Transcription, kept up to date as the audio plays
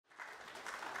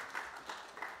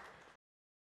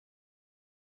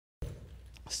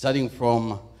starting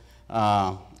from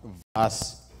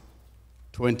verse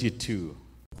 22.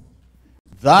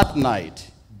 That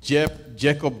night,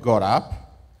 Jacob got up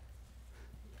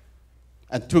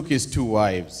and took his 2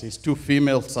 wives, his 2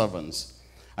 female servants,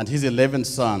 and his 11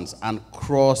 sons, and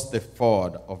crossed the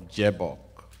ford of Jabbok.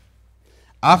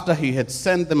 After he had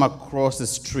sent them across the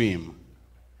stream,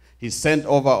 he sent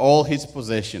over all his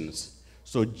possessions.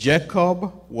 So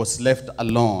Jacob was left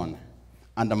alone,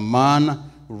 and a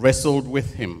man wrestled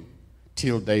with him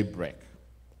till daybreak.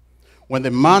 When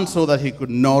the man saw that he could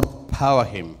not power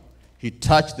him, he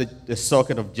touched the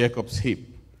socket of Jacob's hip,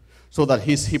 so that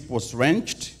his hip was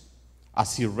wrenched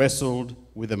as he wrestled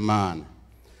with the man.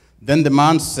 Then the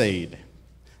man said,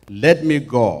 "Let me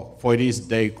go, for it is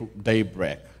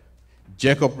daybreak."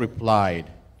 Jacob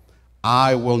replied,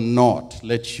 "I will not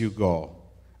let you go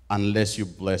unless you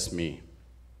bless me."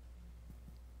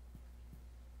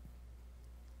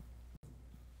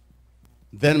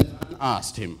 Then the man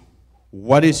asked him,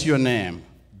 "What is your name?"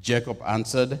 Jacob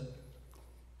answered.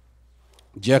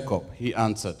 "Jacob," he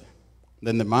answered.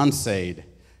 Then the man said,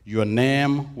 "Your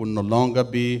name will no longer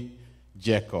be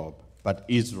Jacob, but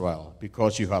Israel,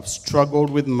 because you have struggled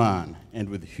with man and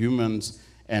with humans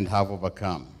and have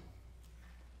overcome."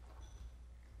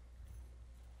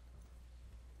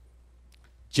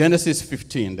 Genesis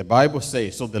 15, the Bible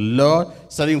says, so the Lord,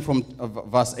 starting from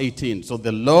verse 18, so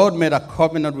the Lord made a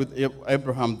covenant with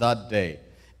Abraham that day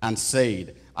and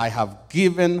said, "I have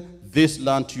given this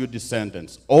land to your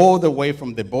descendants, all the way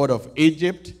from the border of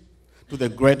Egypt to the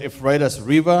great Euphrates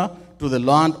River, to the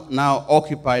land now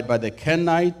occupied by the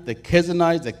Canaanites, the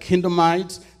Canaanites, the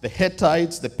Kingdomites, the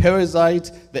Hittites, the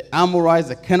Perizzites, the Amorites,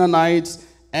 the Canaanites,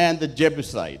 and the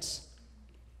Jebusites."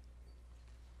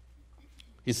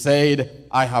 He said,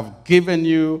 I have given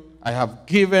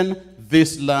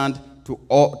this land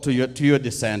to your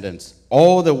descendants,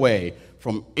 all the way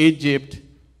from Egypt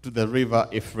to the river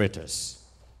Euphrates.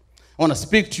 I want to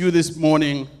speak to you this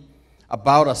morning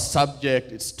about a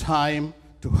subject. It's time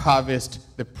to harvest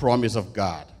the promise of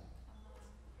God.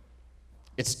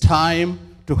 It's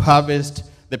time to harvest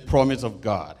the promise of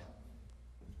God.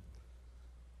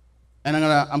 And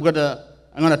I'm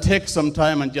gonna take some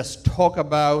time and just talk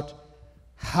about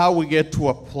how we get to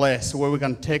a place where we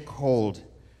can take hold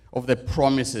of the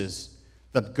promises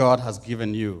that God has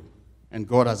given you and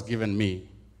God has given me.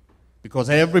 Because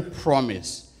every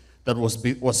promise that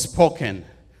was spoken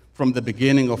from the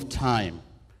beginning of time,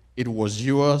 it was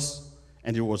yours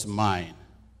and it was mine,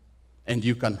 and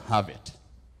you can have it.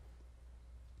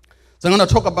 So I'm going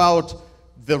to talk about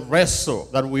the wrestle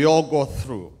that we all go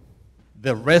through,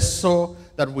 the wrestle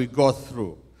that we go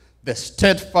through, the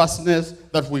steadfastness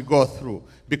that we go through,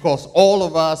 because all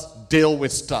of us deal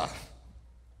with stuff.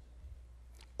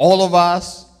 All of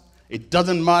us, it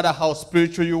doesn't matter how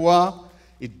spiritual you are,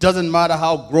 it doesn't matter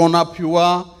how grown up you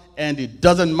are, and it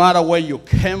doesn't matter where you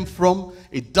came from,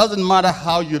 it doesn't matter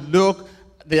how you look.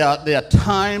 There are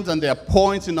times and there are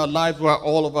points in our lives where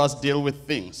all of us deal with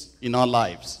things in our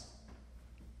lives.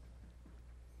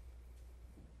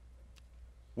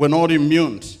 We're not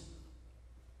immune.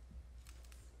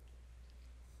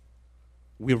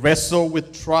 We wrestle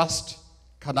with trust.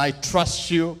 Can I trust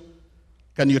you?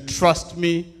 Can you trust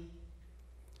me?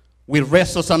 We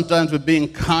wrestle sometimes with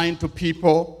being kind to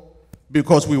people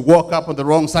because we woke up on the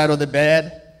wrong side of the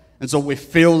bed, and so we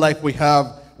feel like we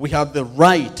have the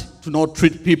right to not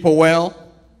treat people well.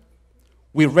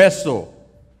 We wrestle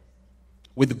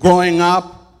with growing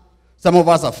up. Some of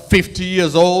us are 50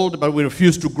 years old, but we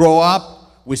refuse to grow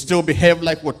up. We still behave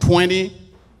like we're 20.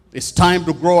 It's time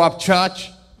to grow up,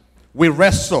 church. We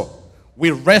wrestle.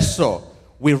 We wrestle.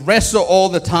 We wrestle all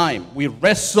the time. We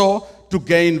wrestle to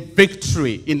gain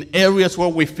victory in areas where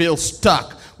we feel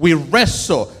stuck. We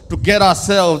wrestle to get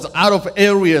ourselves out of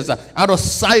areas, out of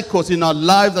cycles in our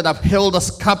lives that have held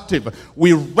us captive.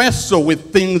 We wrestle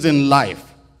with things in life.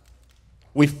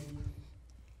 I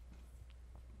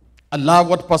love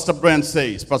what Pastor Brent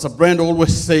says. Pastor Brent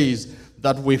always says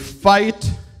that we fight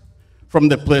from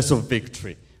the place of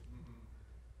victory.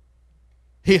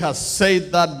 He has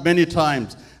said that many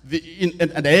times.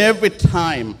 And every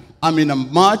time I'm in a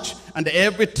match, and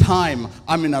every time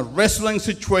I'm in a wrestling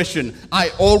situation, I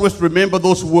always remember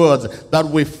those words, that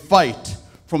we fight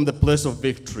from the place of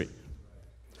victory.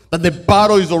 That the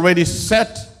battle is already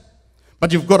set,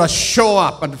 but you've got to show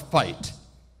up and fight.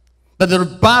 That the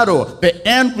battle, the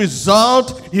end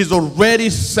result is already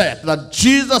set. That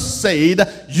Jesus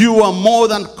said, you are more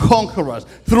than conquerors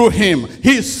through him.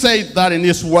 He said that in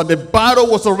his word. The battle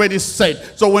was already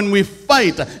set. So when we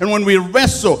fight and when we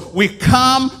wrestle, we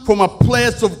come from a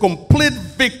place of complete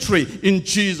victory in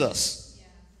Jesus.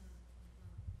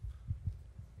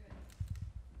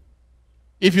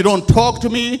 If you don't talk to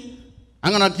me,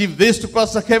 I'm going to give this to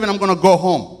Pastor Kevin. I'm going to go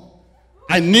home.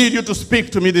 I need you to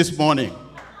speak to me this morning.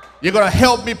 You're going to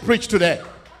help me preach today.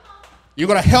 You're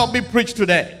going to help me preach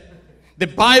today. The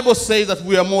Bible says that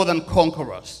we are more than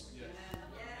conquerors.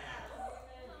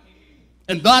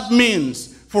 And that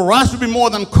means for us to be more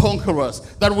than conquerors,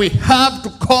 that we have to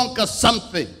conquer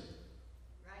something.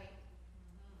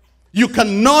 You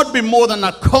cannot be more than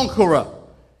a conqueror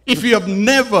if you have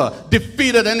never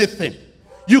defeated anything.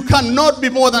 You cannot be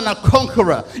more than a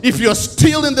conqueror if you're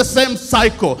still in the same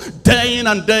cycle day in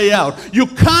and day out. You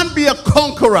can't be a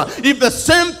conqueror if the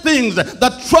same things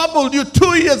that troubled you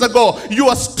 2 years ago, you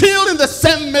are still in the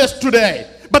same mess today.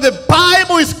 But the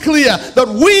Bible is clear that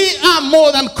we are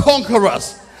more than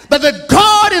conquerors. That the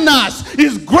God in us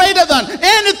is greater than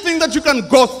anything that you can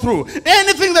go through.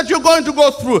 Anything that you're going to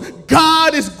go through,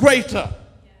 God is greater.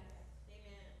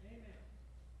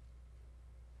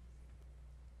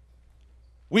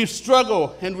 We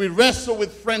struggle and we wrestle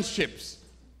with friendships.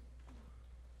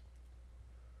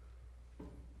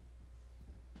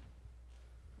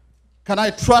 Can I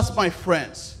trust my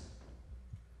friends?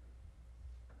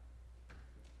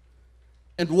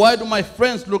 And why do my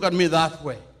friends look at me that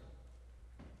way?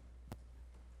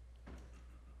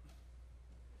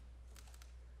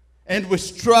 And we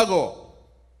struggle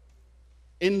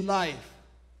in life,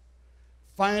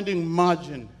 finding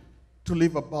margin to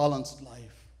live a balanced life.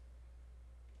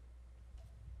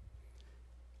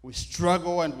 We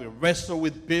struggle and we wrestle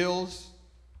with bills.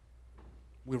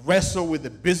 We wrestle with the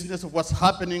business of what's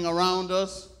happening around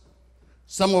us.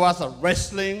 Some of us are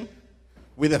wrestling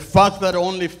with the fact that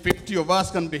only 50 of us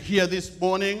can be here this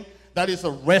morning. That is a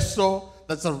wrestle.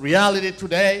 That's a reality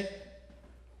today.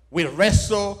 We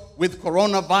wrestle with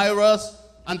coronavirus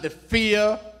and the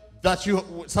fear that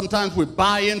sometimes we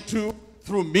buy into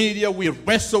through media. We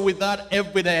wrestle with that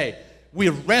every day. We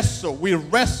wrestle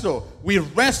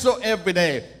every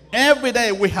day. Every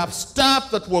day we have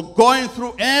stuff that we're going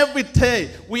through every day.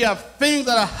 We have things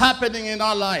that are happening in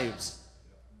our lives.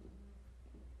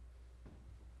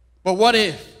 But what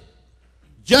if,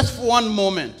 just for one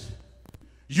moment,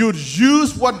 you'd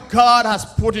use what God has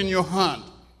put in your hand?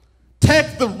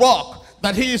 Take the rock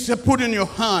that He has put in your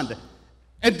hand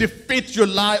and defeat your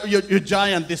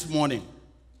giant this morning.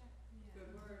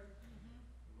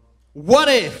 What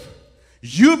if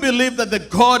you believe that the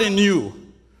God in you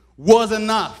was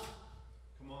enough?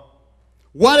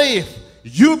 What if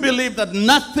you believe that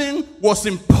nothing was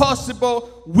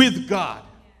impossible with God?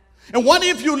 And what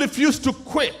if you refuse to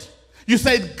quit? You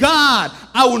said, God,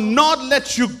 I will not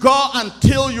let you go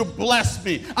until you bless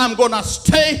me. I'm going to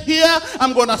stay here.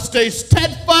 I'm going to stay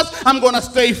steadfast. I'm going to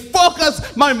stay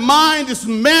focused. My mind is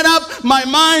made up. My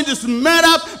mind is made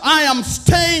up. I am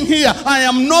staying here. I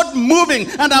am not moving,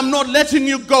 and I'm not letting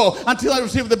you go until I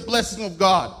receive the blessing of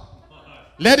God.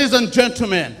 Ladies and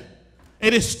gentlemen,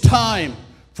 it is time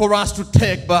for us to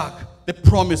take back the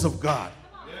promise of God.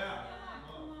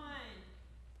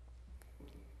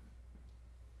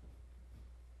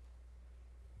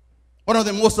 One of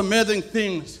the most amazing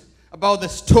things about the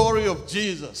story of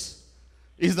Jesus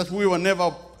is that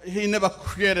He never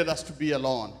created us to be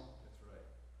alone.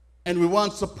 And we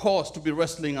weren't supposed to be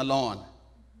wrestling alone.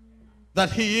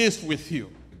 That He is with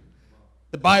you.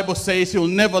 The Bible says He'll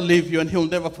never leave you and He'll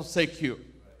never forsake you.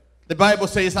 The Bible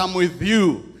says, I'm with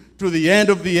you to the end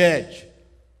of the age.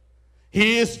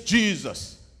 He is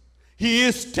Jesus. He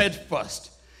is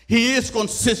steadfast. He is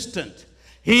consistent.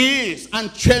 He is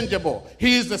unchangeable.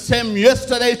 He is the same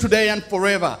yesterday, today, and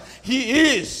forever. He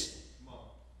is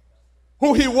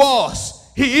who He was.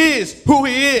 He is who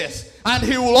He is. And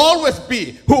He will always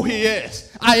be who He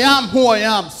is. I am who I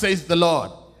am, says the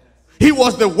Lord. He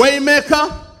was the way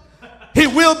maker. He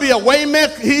will be a way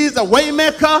maker. He is a way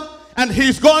maker. And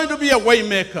He's going to be a way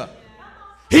maker.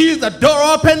 He is a door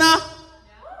opener.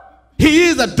 He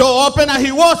is a door opener.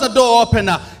 He was a door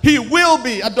opener. He will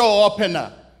be a door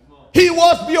opener. He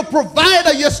was your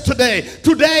provider yesterday.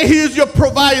 Today He is your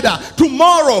provider.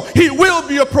 Tomorrow He will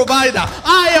be your provider.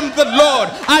 I am the Lord.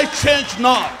 I change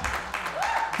not.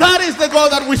 That is the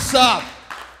God that we serve.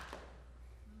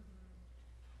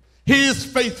 He is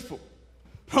faithful.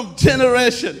 From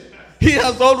generation, He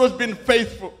has always been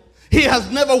faithful. He has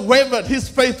never wavered His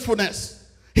faithfulness.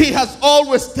 He has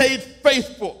always stayed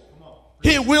faithful.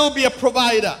 He will be a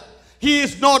provider. He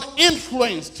is not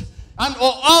influenced and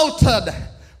or altered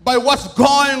by what's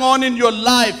going on in your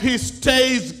life. He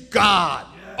stays God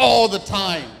all the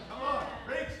time.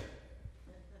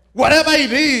 Whatever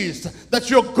it is that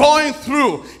you're going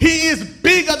through, He is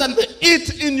bigger than the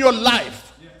it in your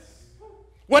life.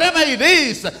 Whatever it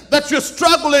is that you're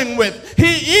struggling with,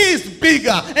 he is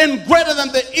bigger and greater than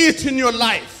the it in your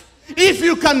life. If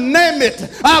you can name it,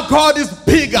 our God is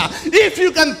bigger. If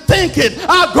you can think it,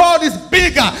 our God is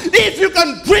bigger. If you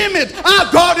can dream it, our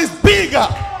God is bigger.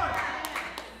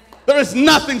 There is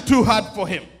nothing too hard for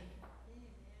him.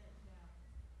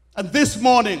 And this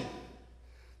morning,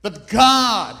 that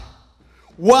God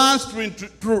wants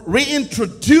to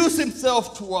reintroduce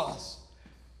himself to us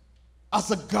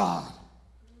as a God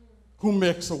who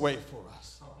makes a way for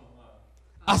us.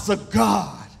 As a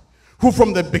God who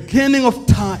from the beginning of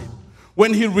time,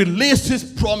 when he released his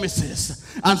promises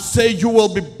and say you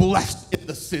will be blessed in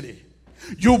the city,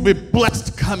 you'll be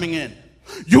blessed coming in,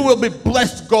 you will be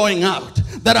blessed going out,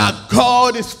 that our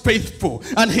God is faithful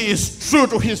and he is true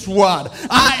to his word.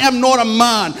 I am not a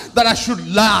man that I should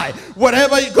lie.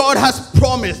 Whatever God has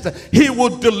promised, he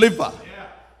will deliver.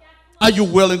 Are you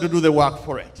willing to do the work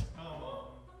for it?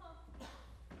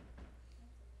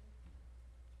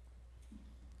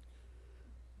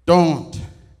 Don't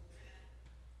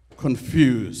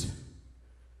confuse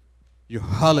your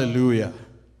hallelujah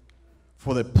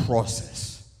for the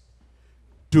process.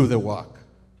 Do the work.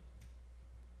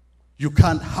 You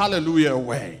can't hallelujah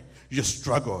away your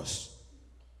struggles.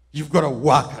 You've got to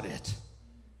work at it.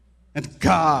 And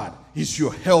God is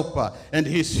your helper, and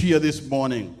he's here this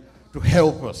morning to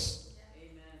help us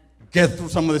get through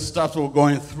some of the stuff that we're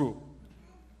going through.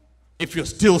 If you're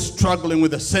still struggling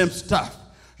with the same stuff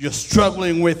you're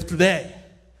struggling with today,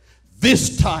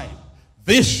 this time,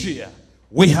 this year,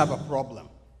 we have a problem.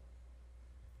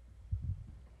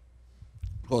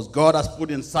 Because God has put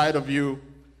inside of you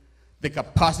the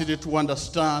capacity to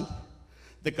understand,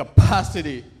 the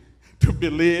capacity to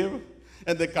believe,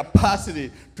 and the capacity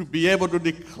to be able to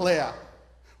declare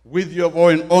with your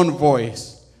own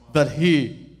voice that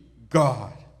he,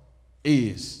 God,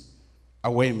 is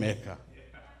a way maker.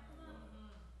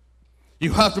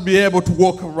 You have to be able to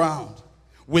walk around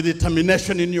with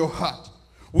determination in your heart,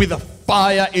 with a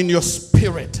fire in your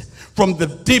spirit, from the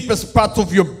deepest parts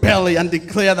of your belly, and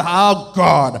declare that our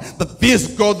God, that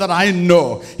this God that I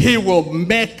know, he will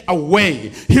make a way.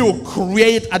 He will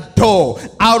create a door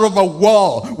out of a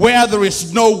wall. Where there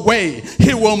is no way,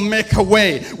 he will make a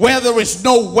way. Where there is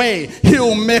no way, he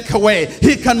will make a way.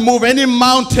 He can move any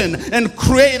mountain and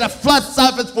create a flat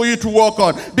surface for you to walk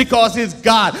on, because he's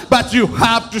God. But you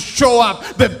have to show up.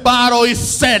 The battle is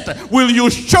set. Will you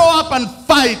show up and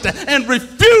fight and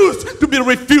refuse to be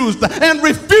refused and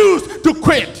refuse to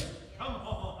quit? Come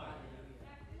on.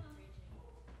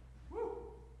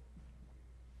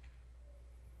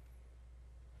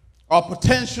 Our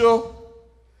potential,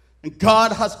 and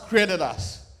God has created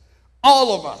us,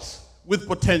 all of us, with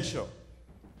potential.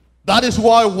 That is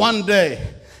why one day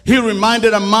he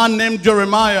reminded a man named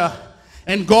Jeremiah,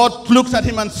 and God looked at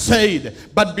him and said,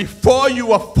 but before you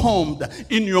were formed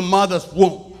in your mother's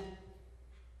womb,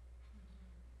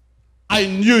 I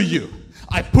knew you.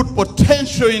 I put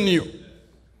potential in you.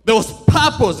 There was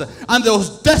purpose and there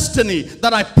was destiny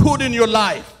that I put in your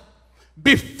life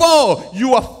before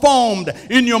you were formed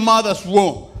in your mother's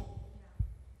womb.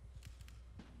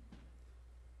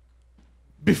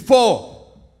 Before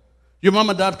your mom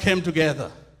and dad came together,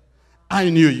 I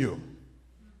knew you.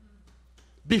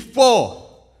 Before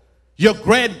your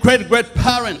great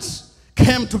parents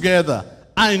came together,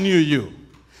 I knew you.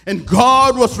 And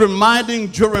God was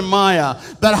reminding Jeremiah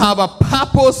that I have a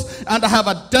purpose and I have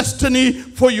a destiny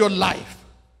for your life.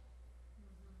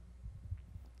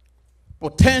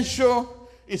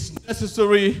 Potential is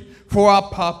necessary for our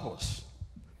purpose.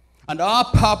 And our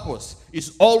purpose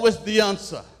is always the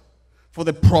answer for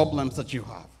the problems that you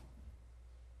have.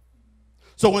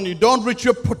 So when you don't reach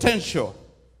your potential,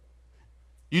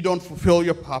 you don't fulfill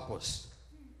your purpose.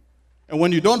 And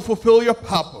when you don't fulfill your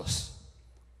purpose,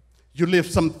 you leave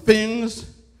some things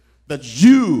that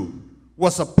you were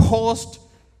supposed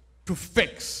to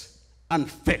fix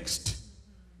unfixed.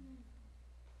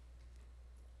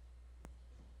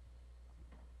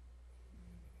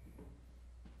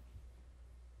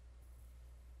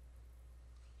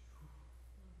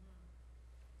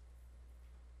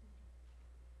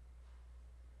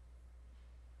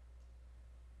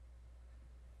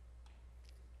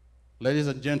 Ladies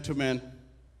and gentlemen,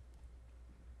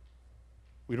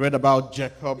 we read about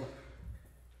Jacob.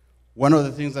 One of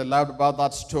the things I loved about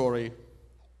that story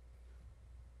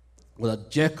was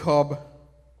that Jacob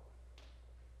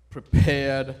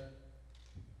prepared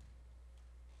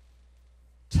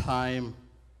time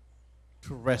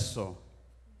to wrestle.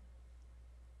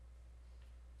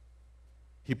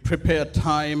 He prepared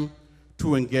time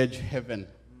to engage heaven.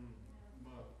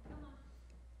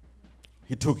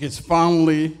 He took his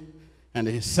family, And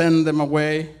he sent them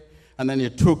away, and then he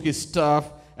took his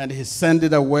stuff, and he sent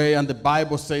it away, and the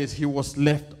Bible says he was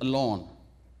left alone.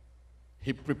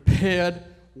 He prepared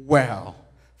well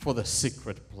for the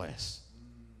secret place.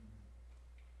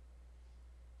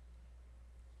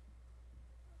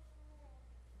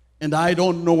 And I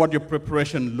don't know what your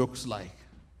preparation looks like,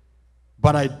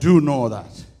 but I do know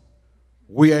that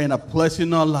we are in a place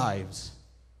in our lives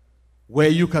where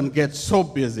you can get so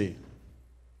busy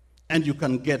and you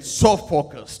can get so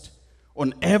focused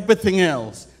on everything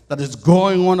else that is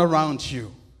going on around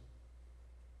you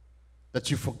that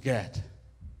you forget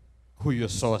who your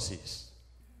source is.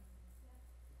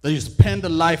 That you spend a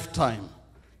lifetime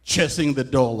chasing the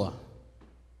dollar,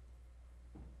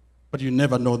 but you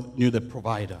never knew the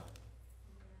provider.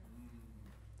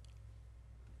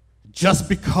 Just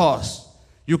because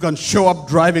you can show up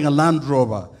driving a Land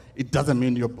Rover, it doesn't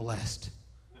mean you're blessed.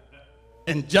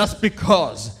 And just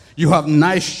because you have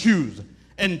nice shoes,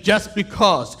 and just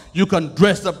because you can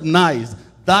dress up nice,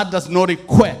 that does not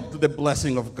equate to the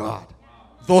blessing of God.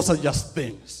 Those are just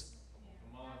things.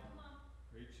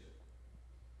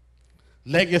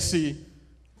 Legacy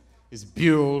is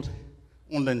built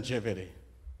on longevity.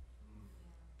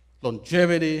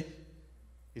 Longevity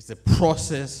is the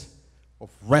process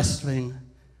of wrestling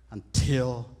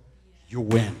until you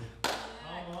win.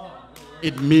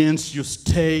 It means you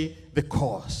stay the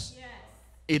course.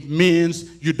 It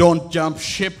means you don't jump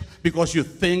ship because you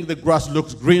think the grass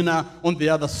looks greener on the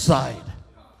other side.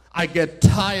 I get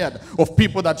tired of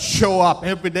people that show up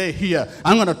every day here.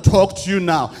 I'm going to talk to you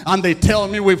now. And they tell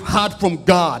me we've heard from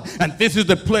God. And this is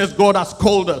the place God has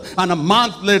called us. And a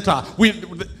month later,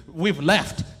 we've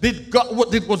left.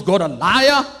 Was God a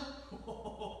liar?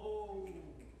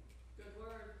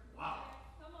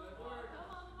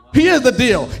 Here's the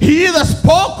deal. He either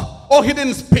spoke or he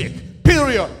didn't speak.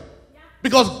 Period.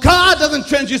 Because God doesn't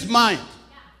change his mind.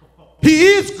 He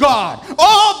is God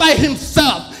all by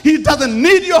himself. He doesn't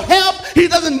need your help. He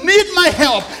doesn't need my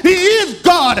help. He is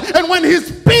God. And when he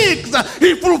speaks,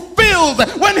 he fulfills.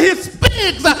 When he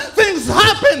speaks, things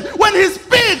happen. When he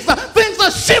speaks, things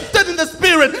are shifted in the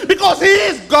spirit because he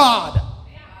is God.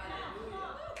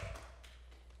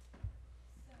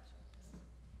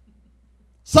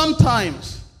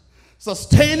 Sometimes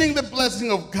sustaining the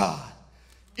blessing of God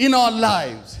in our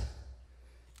lives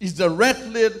is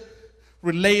directly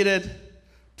related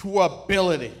to our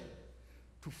ability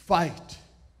to fight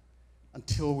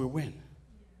until we win.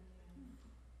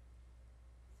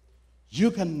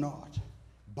 You cannot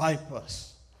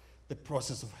bypass the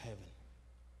process of heaven.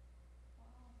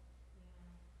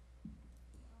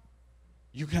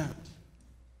 You can't.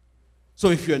 So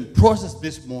if you're in process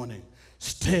this morning,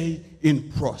 stay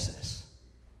in process.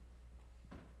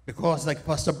 Because like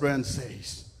Pastor Brent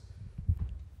says,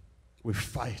 we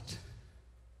fight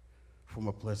from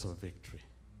a place of victory.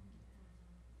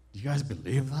 Do you guys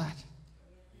believe that?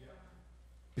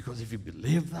 Because if you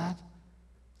believe that,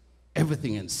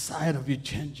 everything inside of you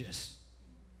changes.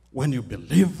 When you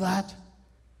believe that,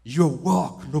 your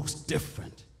walk looks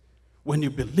different. When you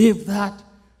believe that,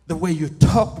 the way you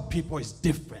talk to people is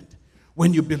different.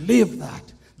 When you believe that,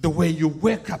 the way you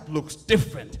wake up looks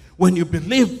different. When you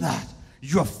believe that,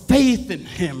 your faith in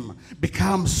him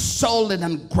becomes solid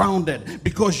and grounded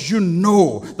because you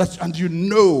know that, and you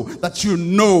know that you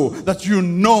know that you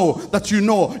know that you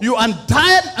know. You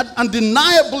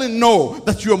undeniably know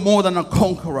that you're more than a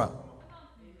conqueror.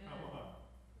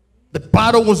 The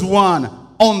battle was won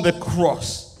on the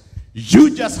cross.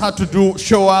 You just had to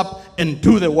show up and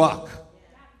do the work.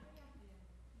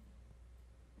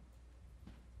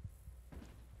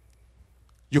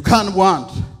 You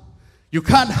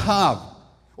can't have,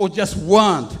 or just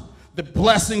want the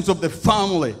blessings of the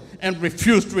family and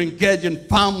refuse to engage in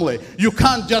family. You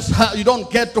can't just have, you don't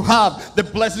get to have the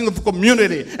blessing of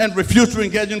community and refuse to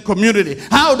engage in community.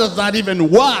 How does that even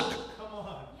work?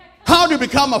 How do you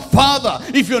become a father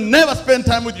if you never spend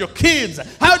time with your kids?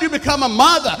 How do you become a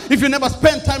mother if you never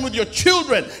spend time with your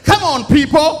children? Come on,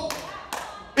 people.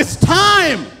 It's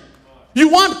time.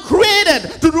 You weren't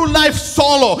created to do life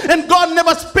solo, and God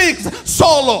never speaks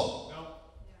solo.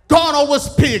 God always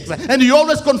speaks, and he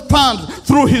always confirms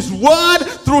through his word,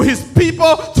 through his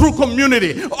people, through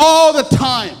community, all the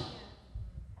time.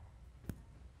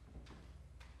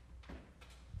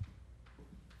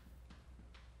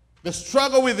 The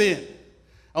struggle within.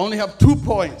 I only have 2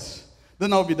 points,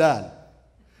 then I'll be done.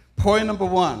 Point number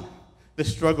 1, the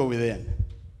struggle within.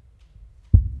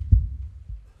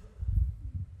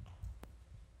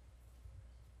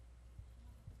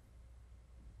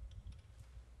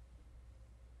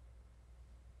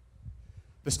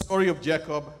 The story of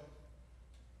Jacob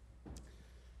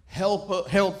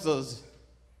helps us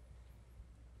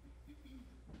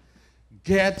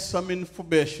get some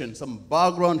information, some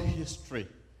background history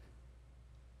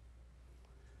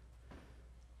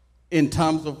in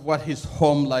terms of what his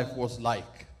home life was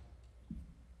like.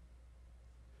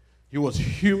 He was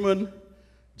human,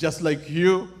 just like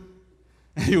you.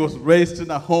 He was raised in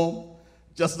a home,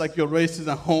 just like you're raised in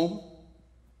a home.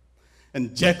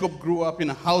 And Jacob grew up in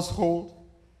a household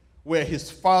where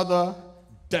his father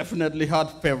definitely had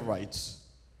favorites,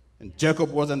 and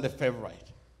Jacob wasn't the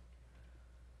favorite.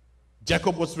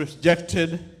 Jacob was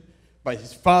rejected by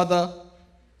his father.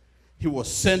 He was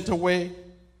sent away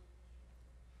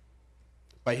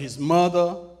by his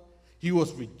mother. He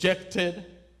was rejected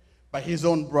by his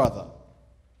own brother.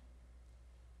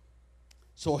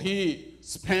 So he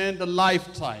spent a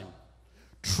lifetime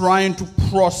trying to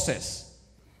process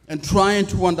and trying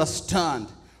to understand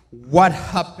what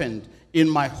happened in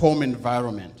my home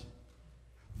environment.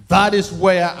 That is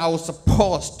where I was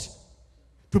supposed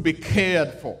to be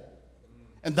cared for.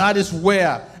 And that is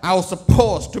where I was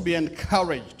supposed to be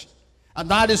encouraged. And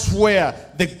that is where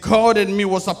the God in me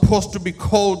was supposed to be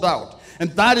called out. And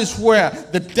that is where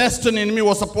the destiny in me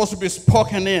was supposed to be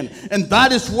spoken in. And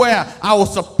that is where I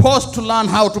was supposed to learn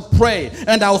how to pray.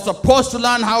 And I was supposed to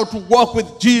learn how to walk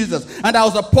with Jesus. And I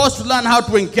was supposed to learn how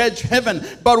to engage heaven.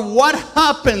 But what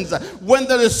happens when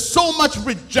there is so much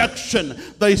rejection?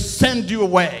 They send you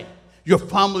away. Your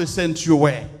family sends you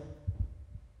away.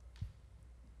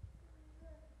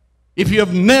 If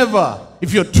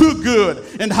you're too good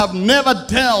and have never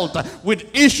dealt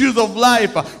with issues of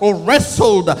life or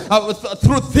wrestled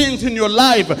through things in your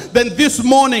life, then this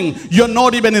morning you're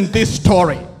not even in this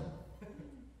story.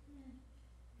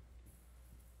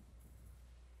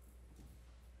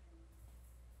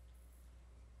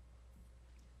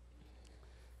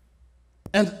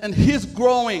 And his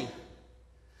growing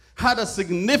had a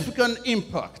significant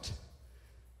impact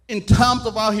in terms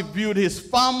of how he viewed his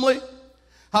family,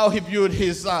 how he viewed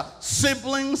his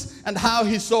siblings, and how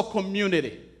he saw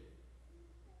community.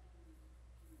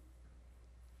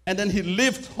 And then he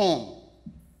left home.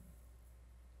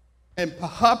 And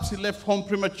perhaps he left home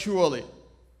prematurely.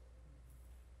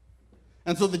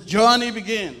 And so the journey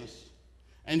begins.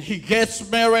 And he gets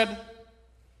married.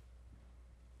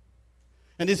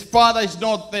 And his father is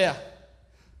not there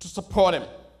to support him.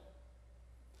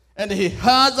 And he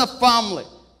has a family.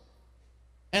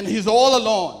 And he's all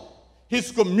alone. His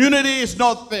community is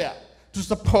not there to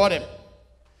support him.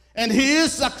 And he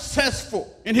is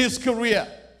successful in his career.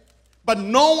 But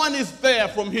no one is there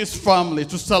from his family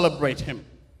to celebrate him.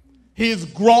 He is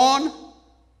grown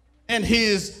and he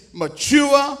is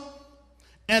mature.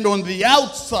 And on the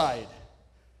outside,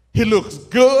 he looks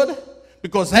good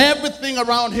because everything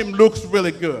around him looks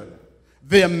really good.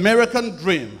 The American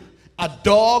dream, a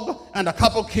dog and a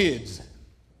couple kids.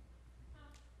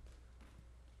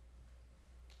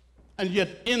 And yet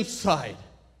inside,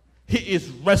 he is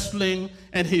wrestling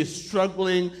and he is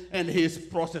struggling and he is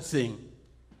processing.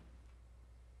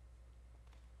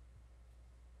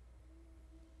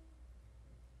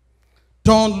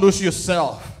 Don't lose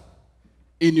yourself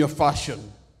in your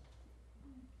fashion.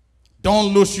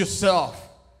 Don't lose yourself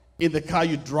in the car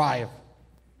you drive.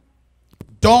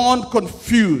 Don't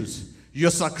confuse your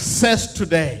success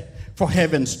today for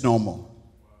heaven's normal.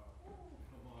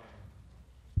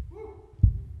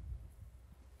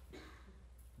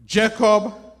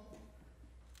 Jacob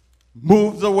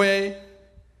moves away,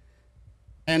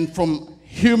 and from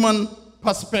human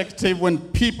perspective, when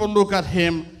people look at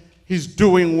him, he's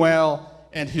doing well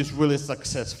and he's really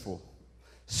successful.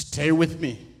 Stay with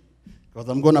me, because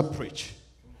I'm going to preach.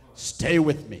 Stay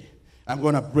with me. I'm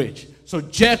going to preach. So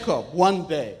Jacob, one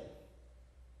day,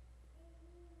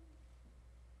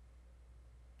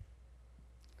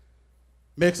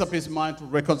 makes up his mind to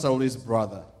reconcile his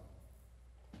brother.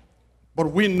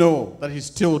 But we know that he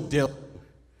still dealt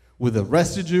with the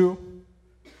residue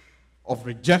of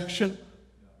rejection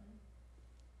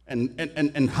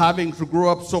and having to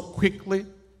grow up so quickly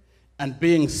and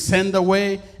being sent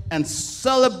away and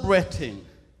celebrating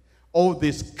all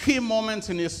these key moments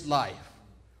in his life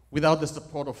without the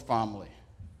support of family.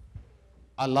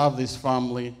 I love this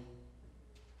family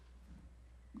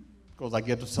because I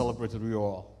get to celebrate with you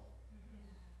all.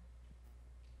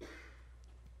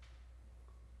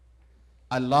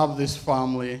 I love this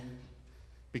family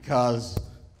because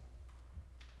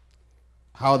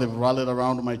how they've rallied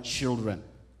around my children,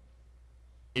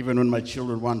 even when my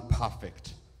children weren't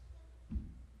perfect.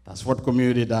 That's what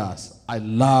community does. I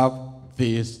love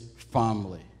this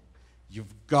family.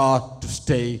 You've got to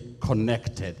stay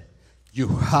connected. You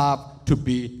have to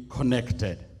be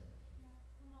connected.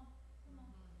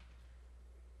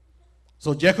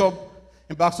 So Jacob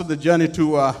embarks on the journey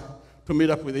to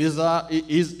meet up with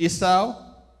Esau.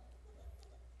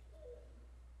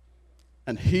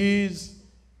 And his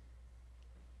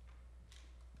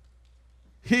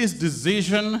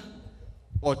decision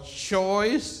or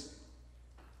choice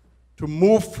to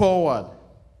move forward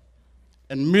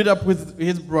and meet up with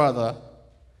his brother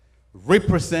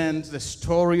represents the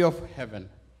story of heaven,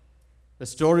 the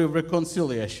story of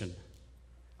reconciliation,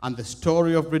 and the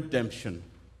story of redemption.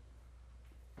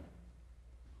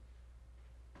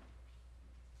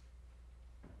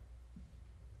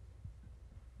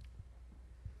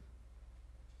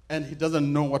 And he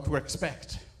doesn't know what to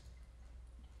expect.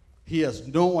 He has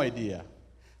no idea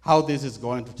how this is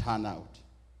going to turn out.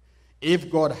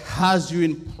 If God has you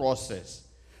in process,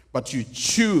 but you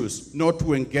choose not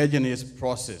to engage in his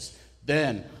process,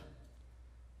 then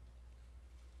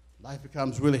life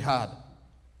becomes really hard.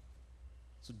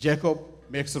 So Jacob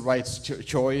makes the right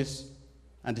choice,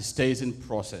 and he stays in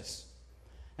process.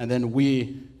 And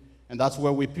that's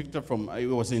where we picked up from. It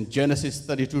was in Genesis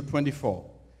 32:24.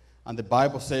 And the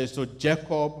Bible says, so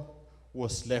Jacob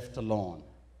was left alone,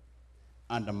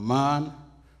 and a man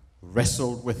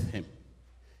wrestled with him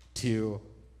till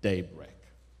daybreak.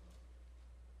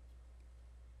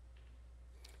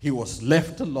 He was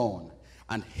left alone,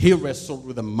 and he wrestled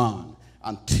with a man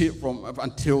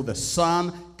until the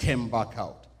sun came back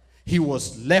out. He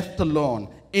was left alone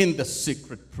in the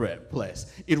secret place.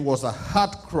 It was a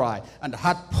heart cry and a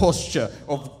heart posture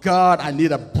of, God, I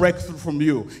need a breakthrough from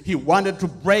you. He wanted to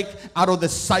break out of the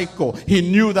cycle. He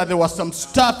knew that there was some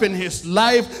stuff in his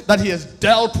life that he has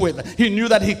dealt with. He knew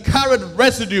that he carried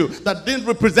residue that didn't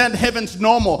represent heaven's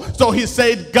normal. So he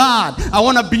said, God, I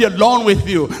want to be alone with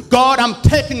you. God, I'm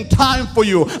taking time for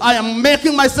you. I am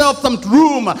making myself some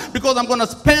room because I'm going to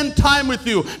spend time with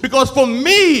you. Because for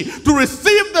me to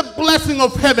receive the blessing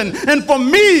of heaven and for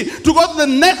me to go to the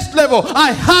next level,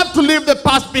 I have to leave the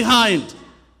past behind.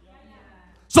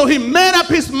 So he made up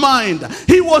his mind.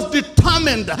 He was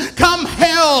determined, come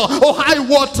hell or high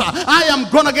water, I am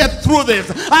going to get through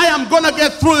this. I am going to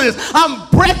get through this. I'm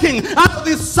breaking out of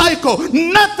this cycle.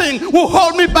 Nothing will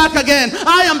hold me back again.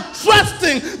 I am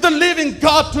trusting the living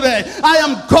God today. I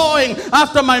am going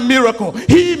after my miracle.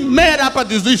 He made up a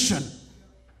decision.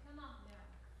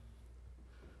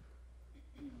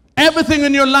 Everything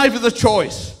in your life is a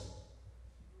choice.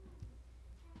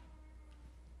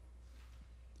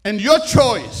 And your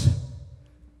choice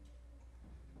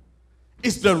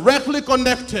is directly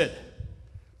connected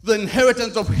to the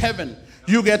inheritance of heaven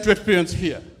you get to experience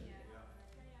here.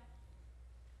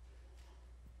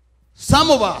 Some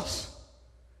of us,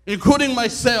 including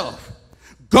myself,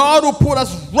 God will put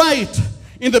us right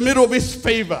in the middle of his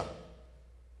favor.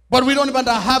 But we don't even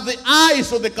have the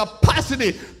eyes or the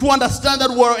capacity to understand that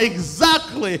we're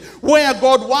exactly where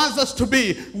God wants us to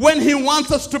be, when he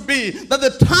wants us to be, that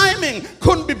the timing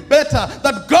couldn't be better,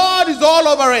 that God is all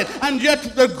over it, and yet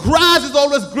the grass is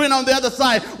always green on the other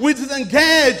side. We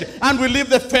disengage and we leave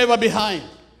the favor behind.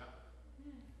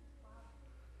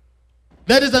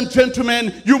 Ladies and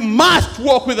gentlemen, you must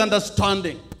walk with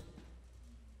understanding.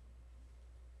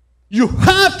 You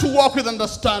have to walk with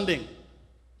understanding.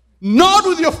 Not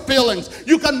with your feelings.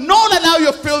 You cannot allow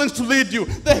your feelings to lead you.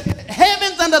 The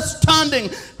heaven's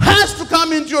understanding has to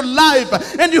come into your life,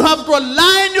 and you have to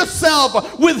align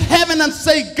yourself with heaven and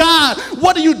say, God,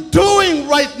 what are you doing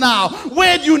right now?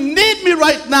 Where do you need me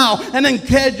right now? And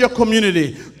engage your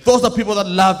community. Those are people that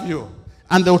love you,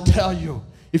 and they'll tell you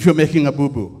if you're making a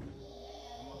boo-boo.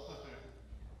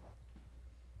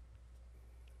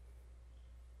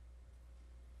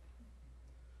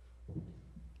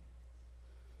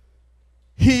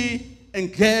 He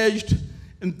engaged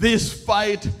in this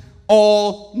fight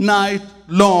all night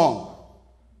long.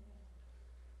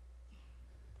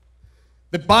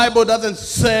 The Bible doesn't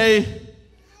say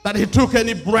that he took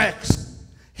any breaks.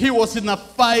 He was in a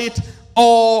fight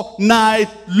all night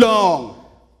long.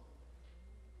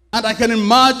 And I can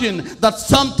imagine that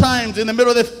sometimes in the middle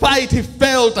of the fight he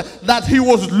felt that he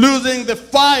was losing the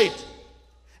fight.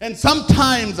 And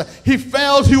sometimes he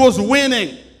felt he was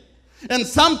winning. And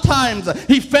sometimes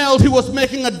he felt he was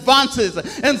making advances.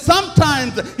 And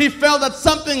sometimes he felt that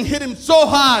something hit him so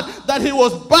hard that he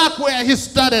was back where he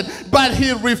started. But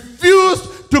he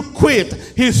refused to quit.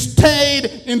 He stayed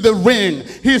in the ring.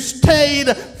 He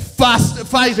stayed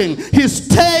fighting. He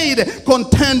stayed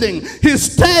contending. He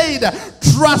stayed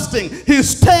trusting. He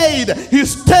stayed.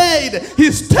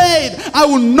 I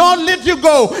will not let you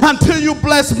go until you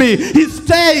bless me. He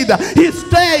stayed.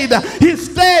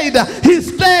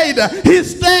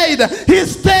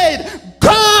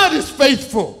 God is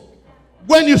faithful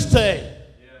when you stay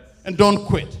and don't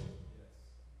quit.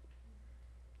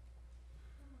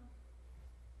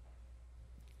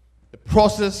 The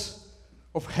process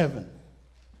of heaven.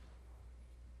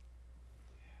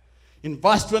 In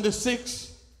verse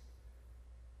 26,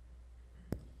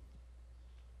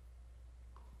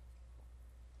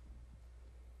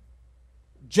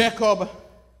 Jacob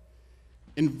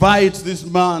invites this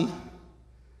man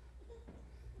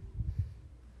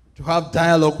to have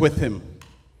dialogue with him.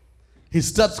 He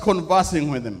starts conversing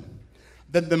with him.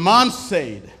 Then the man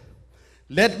said,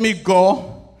 "Let me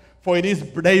go, for it is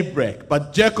daybreak."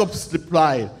 But Jacob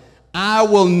replied, "I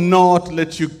will not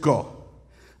let you go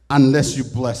unless you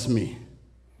bless me.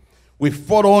 We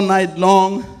fought all night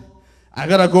long. I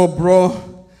gotta go,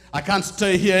 bro. I can't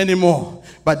stay here anymore."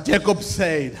 But Jacob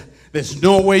said, "There's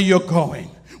no way you're going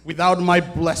without my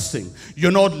blessing.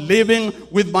 You're not living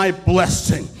with my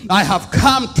blessing. I have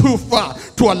come too far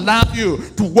to allow you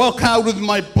to walk out with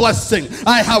my blessing.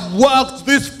 I have walked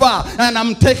this far and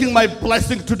I'm taking my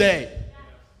blessing today."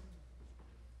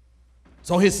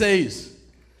 So he says,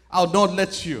 "I'll not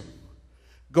let you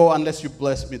go unless you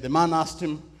bless me." The man asked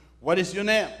him, "What is your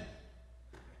name?"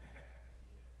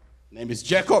 "Name is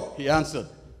Jacob," he answered.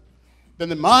 Then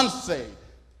the man said,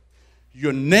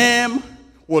 "Your name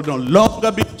will no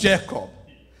longer be Jacob,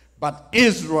 but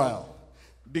Israel,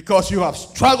 because you have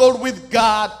struggled with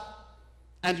God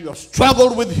and you have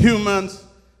struggled with humans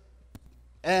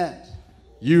and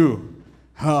you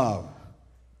have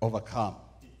overcome."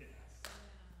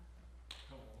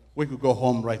 We could go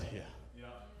home right here.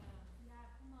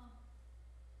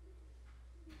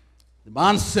 The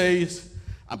man says,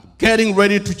 "I'm getting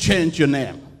ready to change your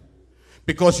name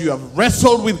because you have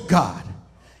wrestled with God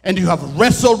and you have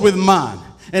wrestled with man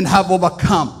and have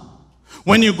overcome."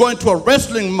 When you go into a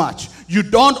wrestling match, you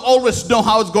don't always know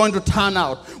how it's going to turn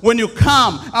out. When you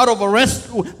come out of a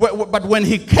wrestle, but when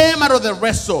he came out of the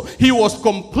wrestle, he was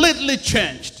completely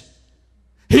changed.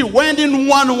 He went in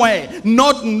one way,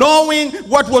 not knowing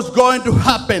what was going to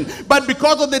happen. But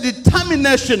because of the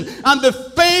determination and the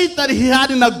faith that he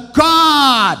had in a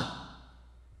God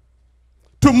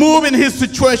to move in his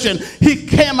situation, he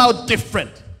came out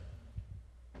different.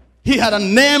 He had a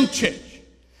name change.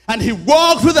 And he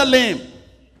walked with a limp.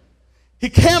 He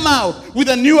came out with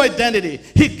a new identity.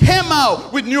 He came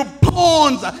out with new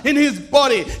bones in his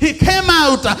body. He came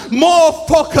out more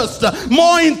focused,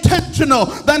 more intentional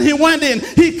than he went in.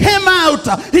 He came out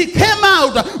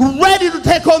ready to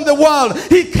take on the world.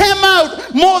 He came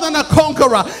out more than a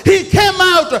conqueror. He came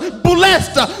out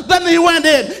blessed than he went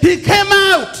in. He came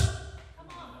out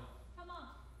Come on.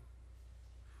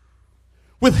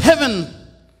 With heaven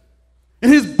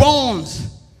in his bones.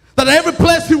 That every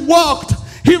place he walked,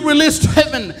 he released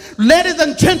heaven. Ladies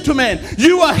and gentlemen,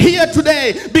 you are here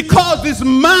today because this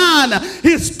man,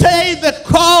 he stayed the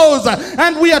course.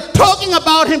 And we are talking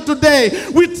about him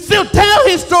today. We still tell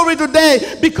his story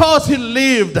today because he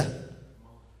lived.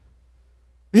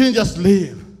 He didn't just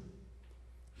live.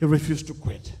 He refused to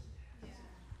quit.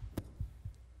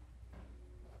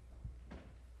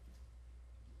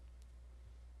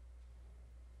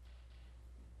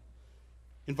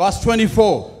 In verse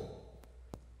 24,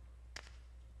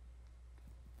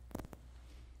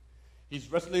 he's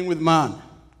wrestling with man.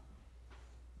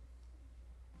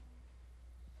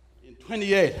 In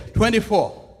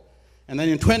 24, and then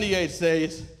in 28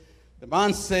 says, the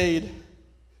man said,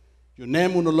 "Your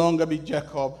name will no longer be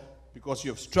Jacob because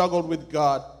you have struggled with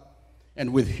God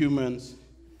and with humans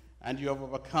and you have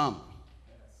overcome."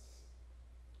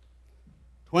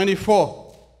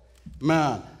 24,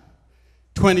 man.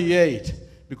 28,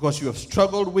 because you have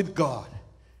struggled with God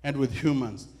and with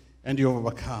humans and you have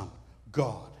overcome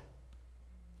God.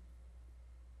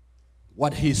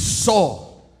 What he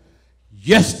saw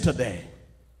yesterday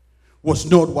was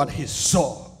not what he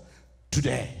saw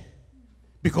today,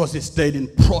 because he stayed in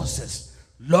process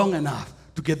long enough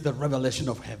to get the revelation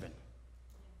of heaven.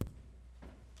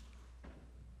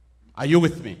 Are you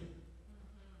with me?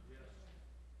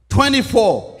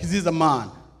 24, he sees a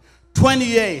man.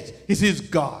 28, he sees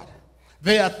God.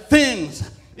 There are things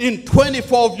in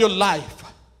 24 of your life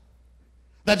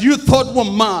that you thought were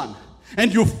man,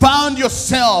 and you found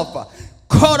yourself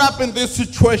caught up in this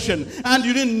situation and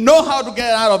you didn't know how to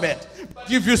get out of it.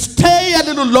 But if you stay a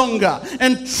little longer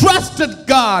and trusted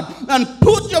God and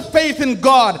put your faith in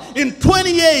God, in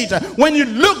 28, when you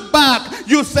look back,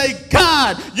 you say,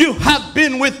 "God, you have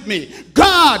been with me.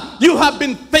 God, you have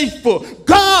been faithful.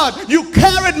 God, you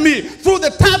carried me through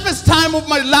the toughest time of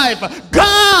my life.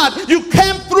 God, you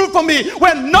came through for me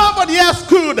when nobody else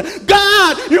could.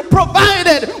 God, you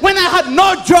provided when I had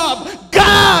no job.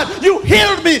 God, you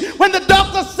healed me when the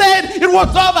doctor said it was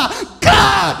over.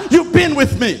 God, you've been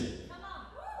with me."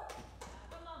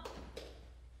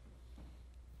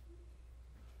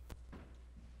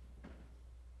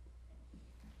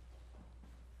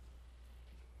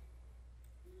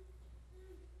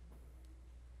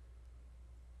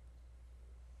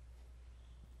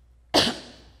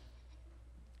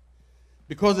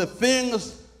 Because the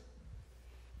things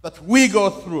that we go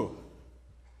through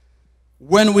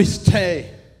when we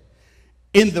stay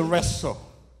in the wrestle,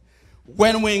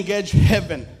 when we engage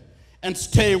heaven and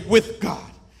stay with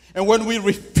God, and when we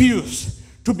refuse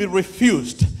to be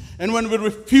refused, and when we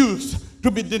refuse to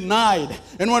be denied,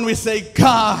 and when we say,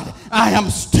 God, I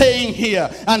am staying here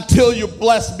until you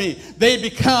bless me, they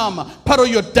become part of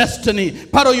your destiny,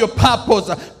 part of your purpose,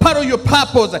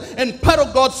 and part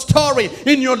of God's story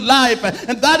in your life.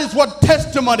 And that is what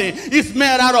testimony is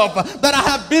made out of, that I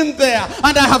have been there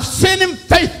and I have seen him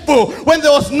faithful when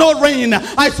there was no rain.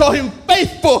 I saw him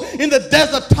faithful in the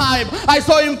desert time. I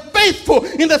saw him faithful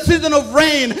in the season of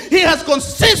rain. He has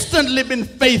consistently been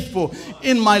faithful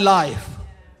in my life.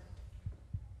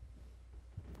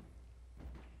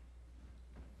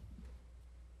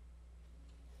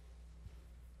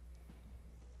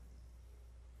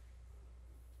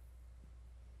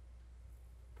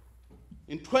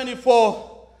 In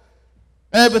 24,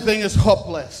 everything is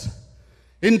hopeless.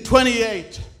 In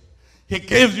 28, he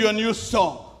gives you a new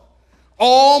song.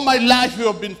 All my life you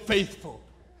have been faithful.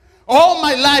 All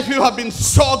my life you have been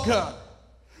so good.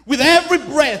 With every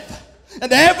breath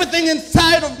and everything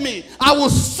inside of me, I will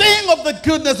sing of the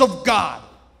goodness of God.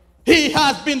 He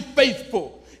has been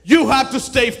faithful. You have to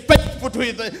stay faithful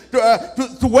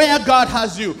to where God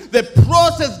has you. The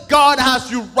process God has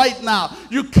you right now.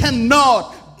 You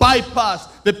cannot bypass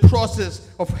the process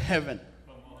of heaven.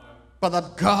 But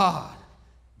that God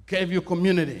gave you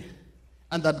community,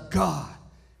 and that God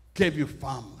gave you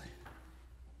family.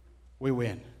 We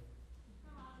win.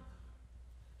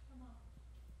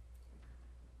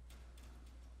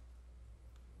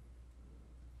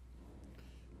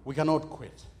 We cannot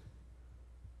quit.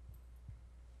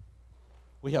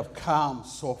 We have come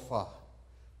so far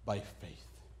by faith,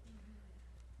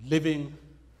 living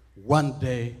one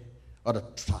day at a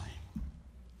time,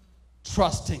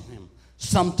 trusting him,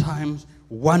 sometimes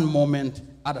one moment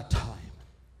at a time.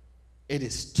 It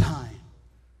is time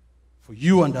for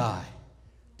you and I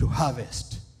to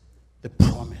harvest the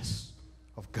promise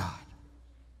of God.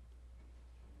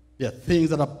 There are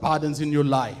things that are burdens in your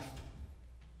life,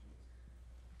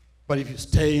 but if you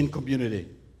stay in community,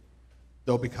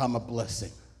 they'll become a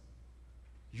blessing.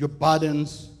 Your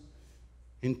burdens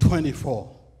in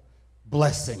 24,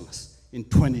 blessings in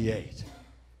 28.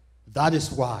 That is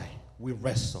why we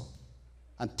wrestle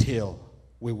until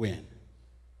we win.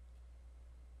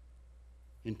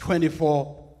 In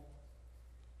 24,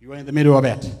 you are in the middle of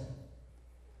it.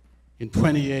 In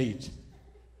 28,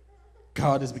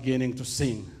 God is beginning to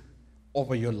sing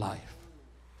over your life.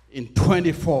 In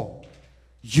 24,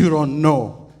 you don't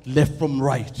know left from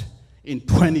right. In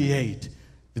 28,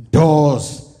 the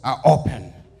doors are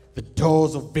open. The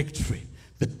doors of victory.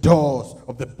 The doors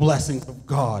of the blessings of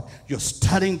God. You're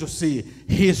starting to see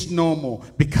his normal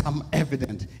become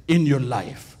evident in your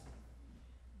life.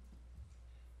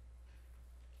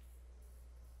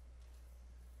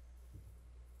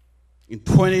 In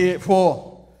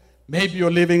 24, maybe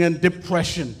you're living in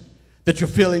depression, that you're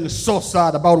feeling so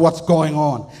sad about what's going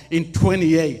on. In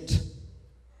 28,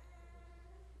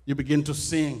 you begin to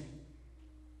sing.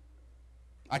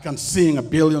 I can sing a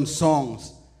billion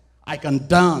songs. I can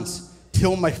dance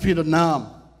till my feet are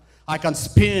numb. I can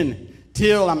spin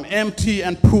till I'm empty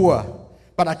and poor.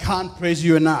 But I can't praise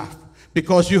you enough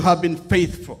because you have been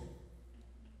faithful.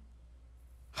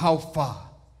 How far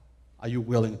are you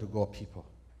willing to go, people?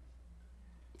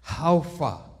 How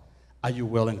far are you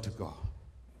willing to go?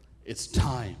 It's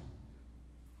time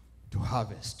to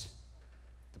harvest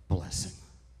the blessing.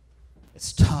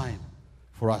 It's time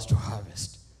for us to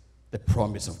harvest the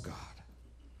promise of God.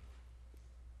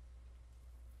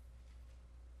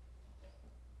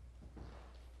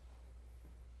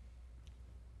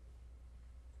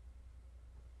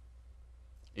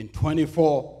 In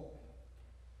 24,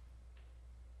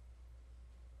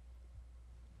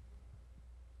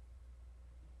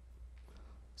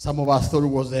 some of us thought it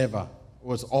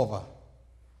was over.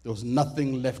 There was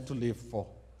nothing left to live for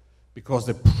because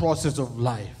the process of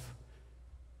life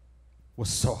was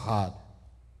so hard.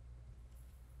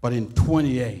 But in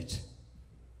 28,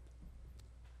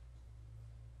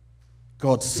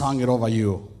 God sang it over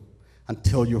you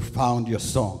until you found your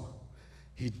song.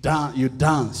 You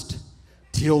danced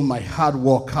till my heart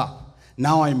woke up.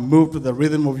 Now I move to the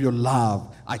rhythm of your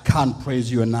love. I can't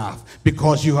praise you enough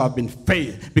because you have been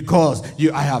faithful, because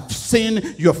I have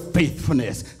seen your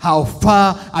faithfulness. How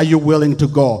far are you willing to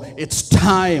go? It's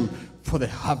time for the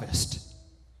harvest.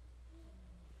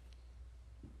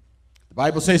 The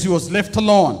Bible says he was left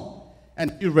alone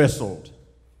and he wrestled.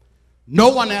 No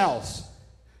one else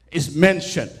is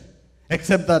mentioned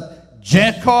except that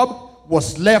Jacob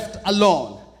was left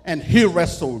alone, and he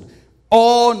wrestled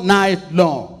all night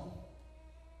long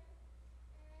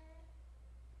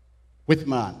with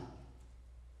man.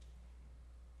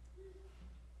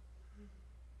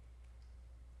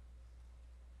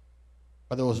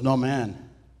 But there was no man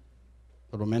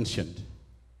that was mentioned.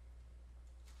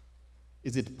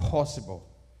 Is it possible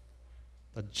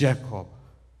that Jacob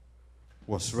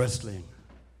was wrestling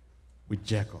with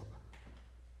Jacob?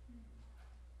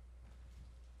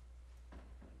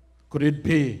 Could it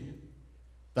be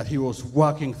that he was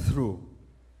working through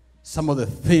some of the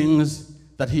things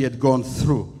that he had gone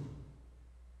through?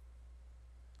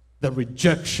 The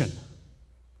rejection,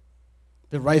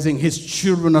 the raising his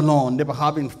children alone, never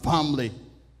having family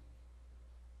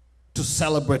to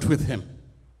celebrate with him.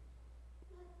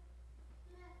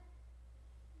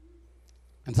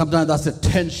 And sometimes that's the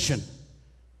tension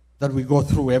that we go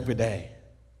through every day.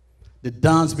 The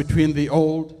dance between the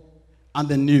old and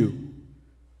the new.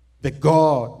 The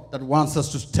God that wants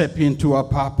us to step into our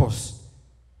purpose,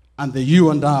 and the you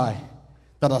and I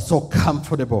that are so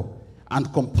comfortable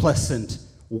and complacent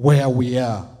where we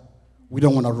are. We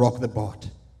don't want to rock the boat.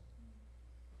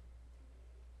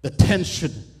 The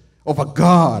tension of a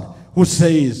God who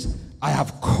says, I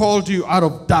have called you out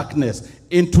of darkness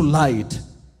into light.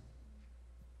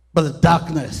 But the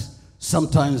darkness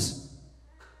sometimes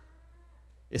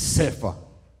is safer.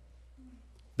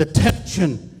 The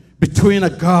tension between a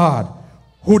God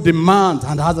who demands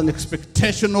and has an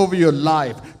expectation over your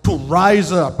life to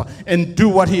rise up and do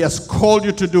what he has called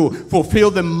you to do, fulfill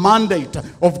the mandate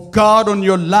of God on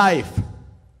your life.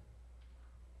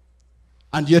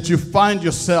 And yet you find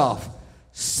yourself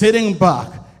sitting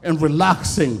back and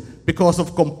relaxing because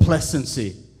of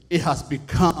complacency. It has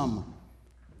become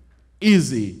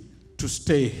easy to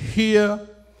stay here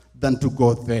than to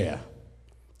go there.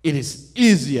 It is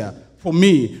easier for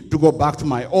me to go back to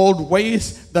my old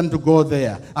ways than to go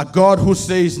there. A God who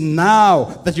says, now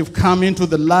that you've come into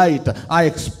the light, I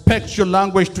expect your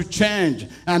language to change.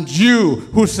 And you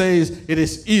who says it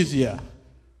is easier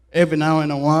every now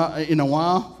and in a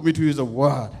while for me to use a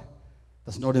word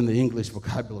that's not in the English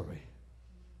vocabulary.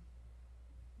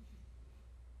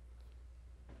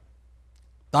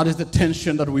 That is the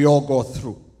tension that we all go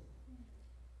through.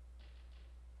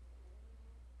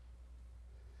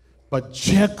 But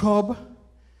Jacob,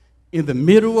 in the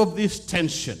middle of this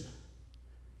tension,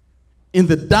 in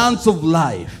the dance of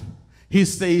life, he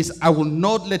says, I will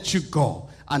not let you go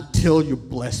until you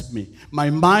bless me. My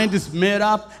mind is made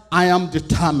up. I am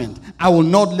determined. I will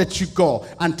not let you go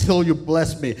until you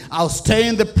bless me. I'll stay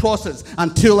in the process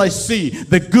until I see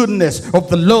the goodness of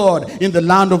the Lord in the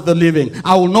land of the living.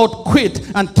 I will not quit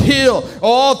until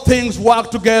all things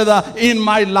work together in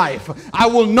my life. I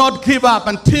will not give up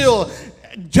until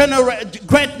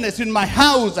greatness in my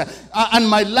house and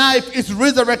my life is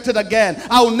resurrected again.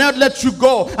 I will not let you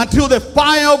go until the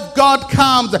fire of God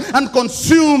comes and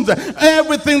consumes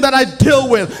everything that I deal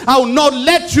with. I will not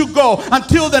let you go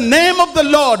until the name of the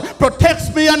Lord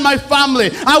protects me and my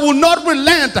family. I will not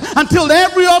relent until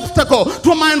every obstacle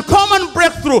to my uncommon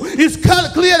breakthrough is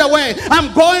cleared away.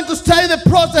 I'm going to stay the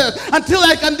process until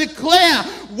I can declare,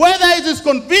 whether it is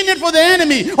convenient for the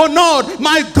enemy or not,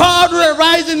 my God will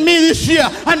arise in me this year,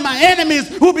 and my enemies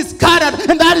will be scattered.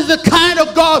 And that is the kind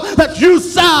of God that you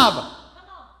serve.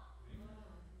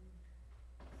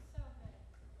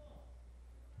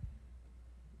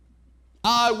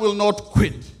 I will not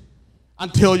quit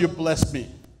until you bless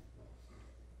me.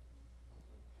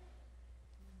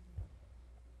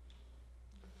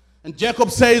 And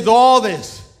Jacob says all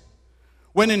this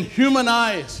when in human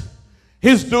eyes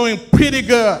he's doing pretty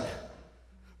good.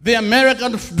 The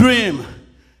American dream.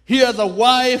 He has a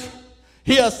wife.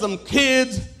 He has some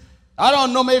kids. I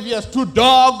don't know, maybe he has 2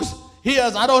 dogs. He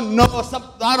has, I don't know,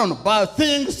 about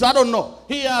things. I don't know.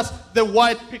 He has the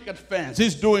white picket fence.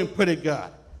 He's doing pretty good.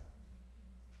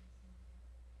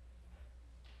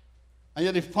 And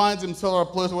yet he finds himself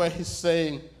at a place where he's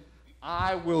saying,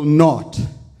 I will not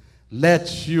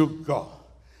let you go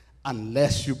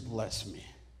unless you bless me.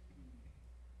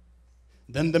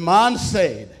 Then the man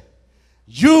said,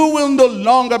 you will no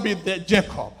longer be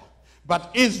Jacob, but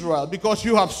Israel, because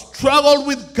you have struggled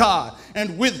with God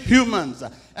and with humans,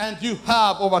 and you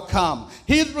have overcome.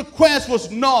 His request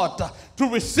was not to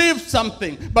receive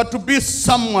something, but to be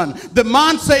someone. The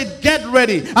man said, get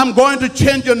ready, I'm going to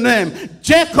change your name.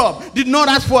 Jacob did not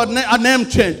ask for a name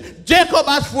change. Jacob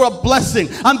asked for a blessing,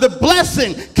 and the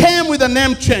blessing came with a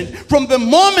name change. From the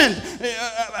moment,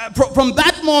 from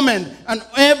that moment,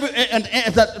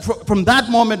 from that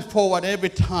moment forward, every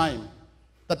time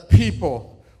that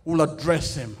people will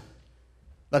address him,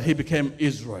 that he became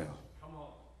Israel.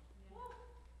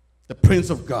 the Prince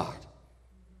of God.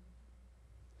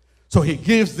 So he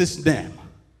gives this name.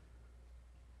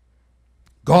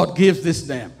 God gives this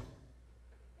name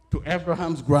to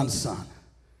Abraham's grandson.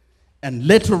 And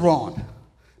later on,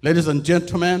 ladies and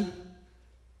gentlemen,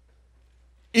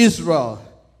 Israel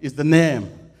is the name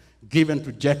given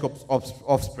to Jacob's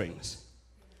offsprings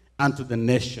and to the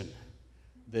nation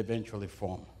they eventually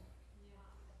form.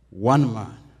 One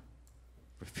man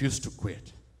refused to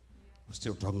quit. We're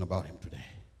still talking about him today.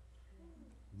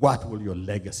 What will your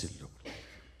legacy look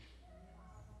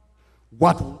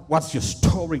like? What's your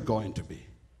story going to be?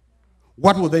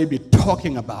 What will they be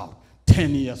talking about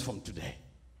 10 years from today?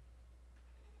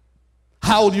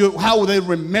 How will they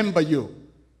remember you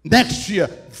next year,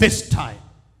 this time?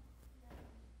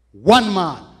 One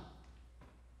man,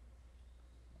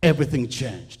 everything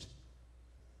changed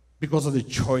because of the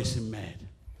choice he made.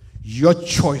 Your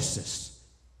choices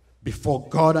before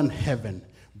God and heaven,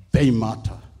 they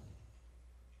matter.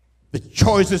 The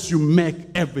choices you make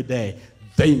every day,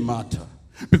 they matter.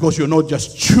 Because you're not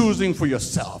just choosing for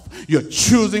yourself. You're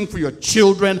choosing for your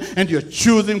children, and you're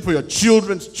choosing for your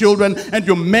children's children, and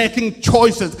you're making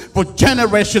choices for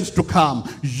generations to come.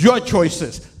 Your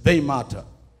choices, they matter.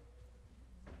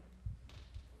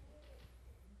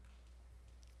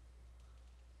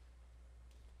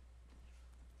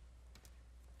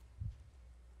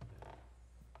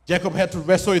 Jacob had to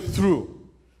wrestle it through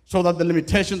so that the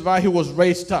limitations why he was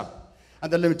raised up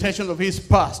and the limitations of his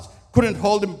past couldn't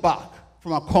hold him back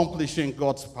from accomplishing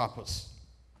God's purpose.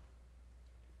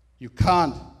 You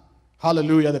can't,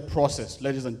 hallelujah, the process,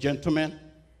 ladies and gentlemen.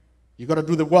 You got to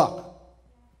do the work.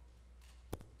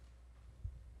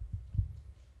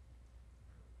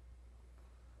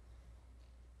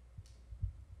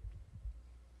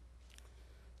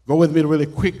 Go with me really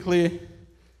quickly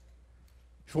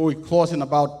before we close in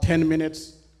about 10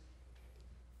 minutes.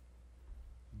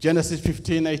 Genesis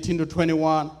 15, 18 to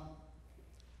 21.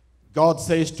 God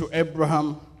says to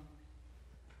Abraham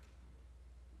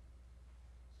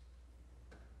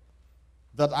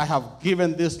that I have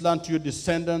given this land to your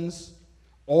descendants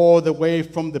all the way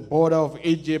from the border of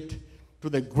Egypt to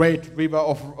the great river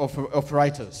of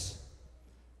Euphrates.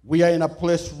 We are in a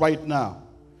place right now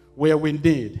where we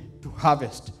need to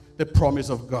harvest the promise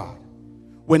of God.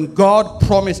 When God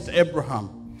promised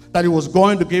Abraham that he was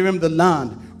going to give him the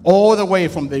land all the way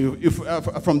to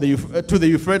the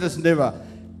Euphrates River,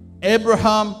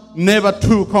 Abraham never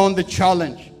took on the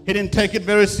challenge. He didn't take it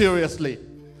very seriously.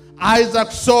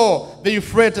 Isaac saw the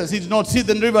Euphrates. He did not see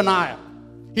the river Nile.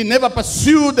 He never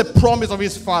pursued the promise of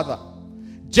his father.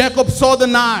 Jacob saw the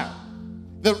Nile,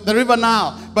 the river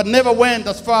Nile, but never went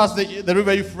as far as the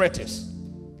river Euphrates.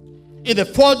 In the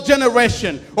fourth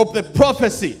generation of the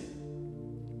prophecy,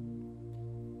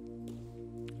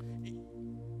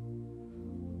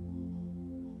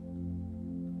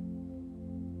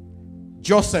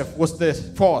 Joseph was the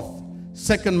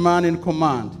second man in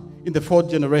command in the fourth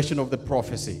generation of the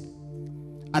prophecy.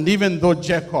 And even though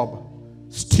Jacob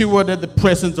stewarded the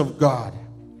presence of God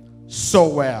so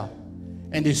well,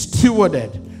 and he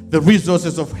stewarded the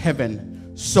resources of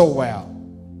heaven so well,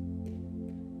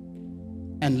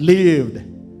 and lived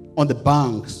on the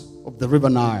banks of the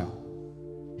river Nile,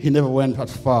 he never went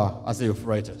as far as the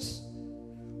Euphrates.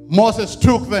 Moses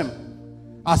took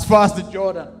them as far as the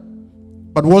Jordan,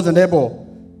 but wasn't able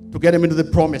to get him into the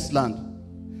promised land.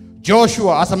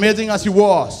 Joshua, as amazing as he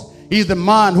was, he's the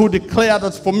man who declared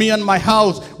that for me and my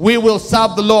house, we will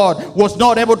serve the Lord, was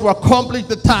not able to accomplish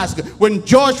the task. When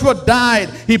Joshua died,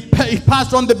 he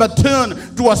passed on the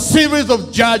baton to a series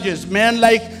of judges, men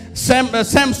like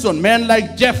Samson, men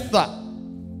like Jephthah,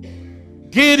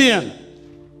 Gideon.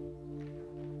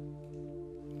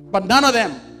 But none of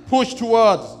them pushed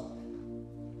towards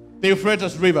the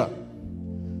Euphrates River.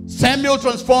 Samuel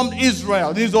transformed Israel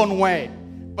in his own way,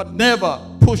 but never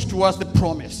pushed towards the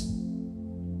promise.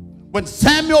 When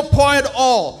Samuel poured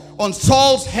oil on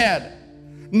Saul's head,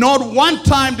 not one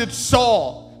time did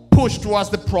Saul push towards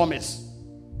the promise.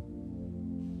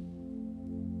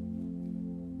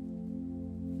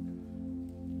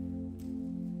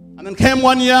 And then came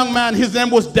one young man, his name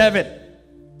was David,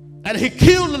 and he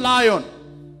killed a lion,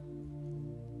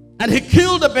 and he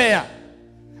killed a bear,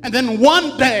 and then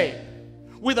one day,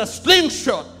 with a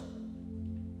slingshot,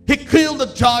 he killed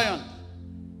a giant.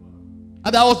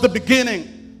 And that was the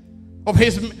beginning of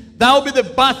that will be the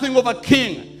birthing of a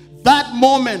king. That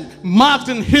moment marked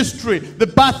in history the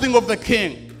birthing of the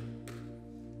king.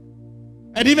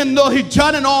 And even though he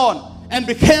journeyed on and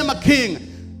became a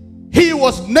king, he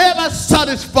was never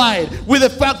satisfied with the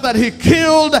fact that he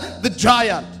killed the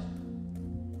giant.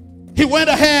 He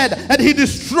went ahead and he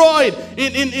destroyed,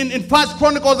 in 1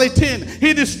 Chronicles 18,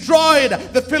 he destroyed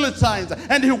the Philistines.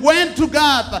 And he went to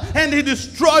Gath and he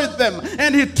destroyed them.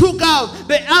 And he took out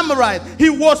the Amorites. He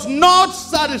was not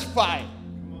satisfied.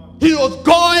 He was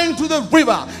going to the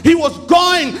river. He was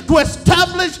going to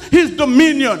establish his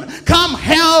dominion. Come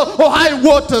hell or high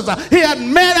waters. He had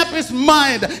made up his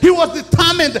mind. He was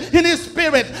determined in his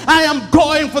spirit. I am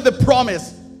going for the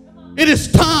promise. It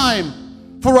is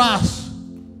time for us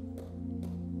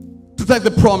to take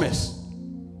the promise.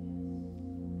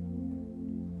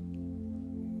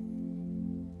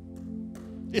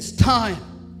 It's time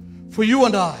for you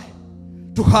and I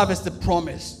to harvest the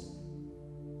promise.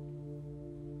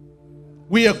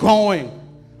 We are going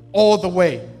all the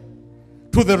way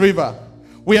to the river.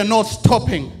 We are not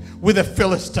stopping with the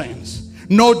Philistines.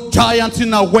 No giants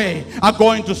in our way are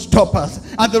going to stop us.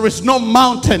 And there is no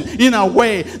mountain in our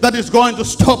way that is going to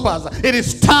stop us. It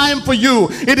is time for you.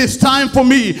 It is time for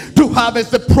me to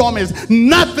harvest the promise.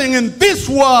 Nothing in this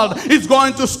world is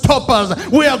going to stop us.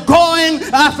 We are going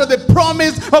after the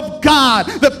promise of God.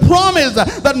 The promise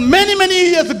that many,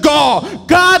 many years ago,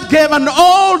 God gave an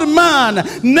old man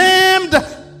named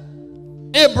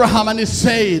Abraham, and he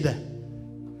said,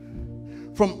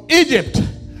 from Egypt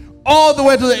all the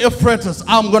way to the Euphrates,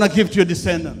 I'm going to give to your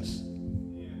descendants.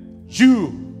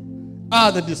 You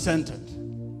are the descendant.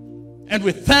 And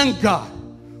we thank God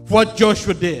for what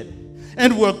Joshua did.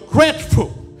 And we're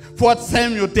grateful for what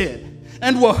Samuel did.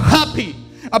 And we're happy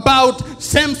about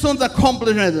Samson's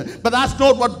accomplishments. But that's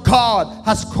not what God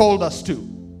has called us to.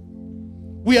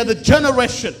 We are the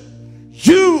generation.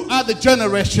 You are the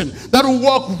generation that will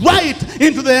walk right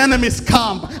into the enemy's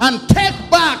camp and take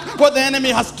back what the enemy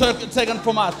has taken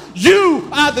from us. You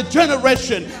are the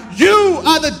generation. You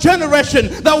are the generation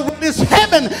that will release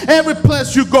heaven every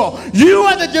place you go. You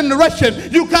are the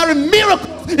generation. You carry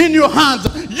miracles in your hands.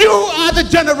 You are the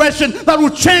generation that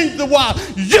will change the world.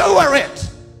 You are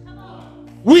it.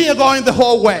 We are going the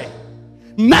whole way.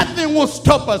 Nothing will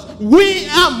stop us. We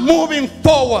are moving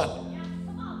forward.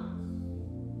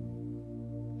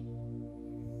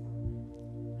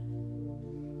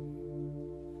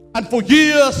 And for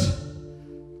years,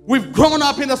 we've grown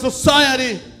up in a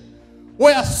society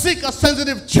where a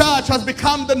seeker-sensitive church has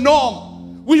become the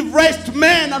norm. We've raised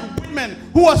men and women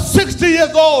who are 60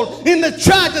 years old in the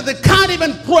church and they can't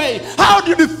even pray. How do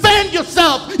you defend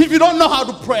yourself if you don't know how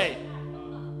to pray?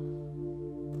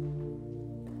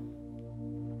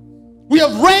 We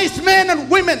have raised men and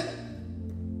women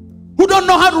who don't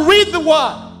know how to read the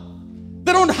word.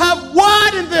 They don't have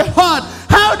word in their heart.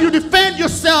 How do you defend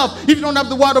yourself if you don't have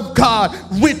the word of God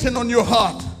written on your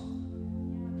heart?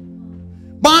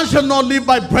 Man shall not live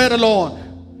by bread alone,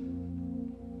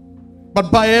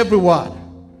 but by every word.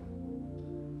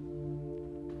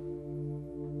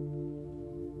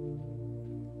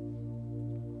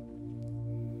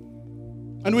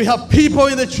 And we have people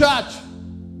in the church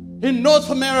in North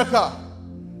America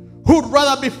who'd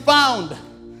rather be found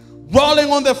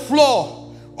rolling on the floor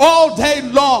all day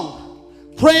long,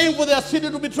 praying for their city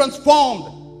to be transformed.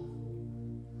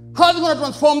 How are you going to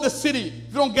transform the city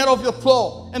if you don't get off your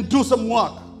floor and do some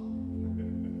work?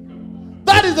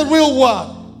 That is the real word.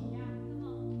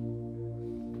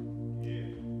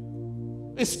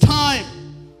 It's time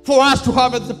for us to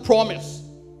harvest the promise.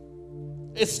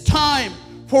 It's time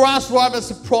for us to harvest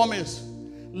the promise.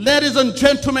 Ladies and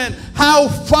gentlemen, how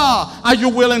far are you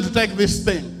willing to take this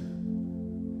thing?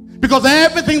 Because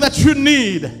everything that you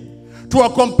need to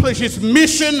accomplish his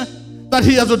mission that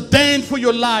he has ordained for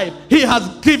your life, he has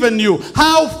given you.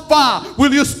 How far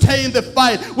will you stay in the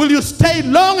fight? Will you stay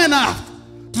long enough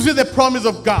to see the promise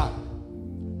of God?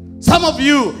 Some of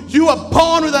you, you are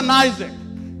born with an Isaac.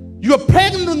 You are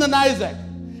pregnant with an Isaac.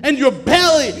 And your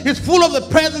belly is full of the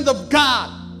presence of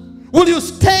God. Will you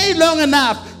stay long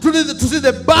enough to see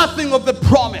the birthing of the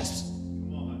promise?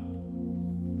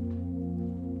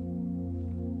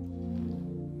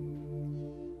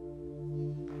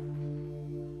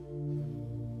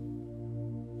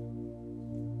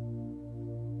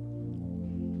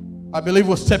 I believe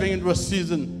we're stepping into a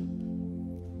season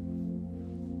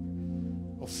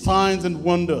of signs and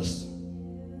wonders.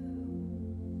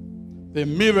 The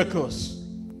miracles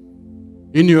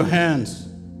in your hands.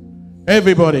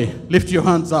 Everybody, lift your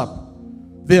hands up.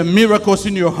 There are miracles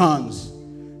in your hands.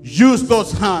 Use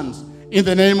those hands in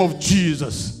the name of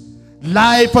Jesus.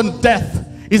 Life and death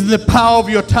is in the power of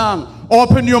your tongue.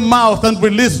 Open your mouth and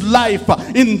release life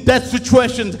in death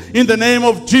situations in the name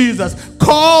of Jesus.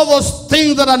 Call those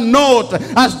things that are not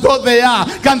as though they are.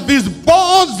 Can these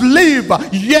bones live?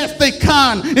 Yes, they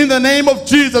can in the name of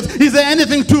Jesus. Is there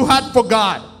anything too hard for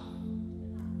God?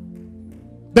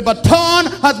 The baton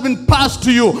has been passed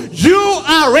to you. You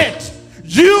are it.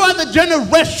 You are the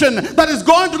generation that is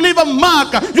going to leave a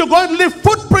mark. You're going to leave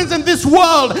footprints in this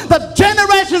world that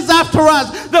generations after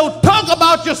us, they'll talk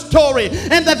about your story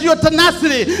and that your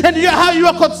tenacity and how you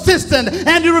are consistent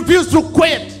and you refuse to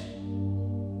quit.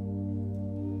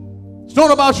 It's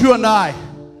not about you and I.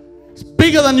 It's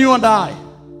bigger than you and I.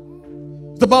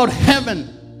 It's about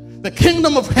heaven, the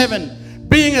kingdom of heaven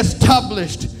being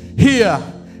established here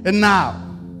and now.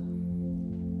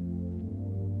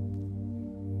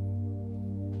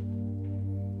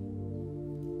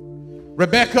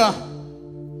 Rebecca,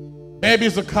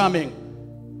 babies are coming.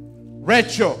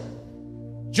 Rachel,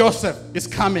 Joseph is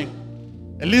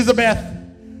coming. Elizabeth,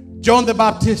 John the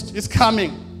Baptist is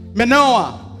coming.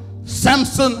 Manoah,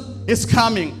 Samson is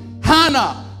coming.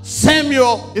 Hannah,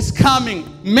 Samuel is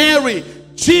coming. Mary,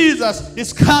 Jesus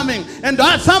is coming. And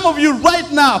some of you right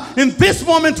now, in this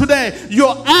moment today,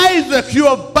 you're Isaac,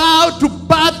 you're about to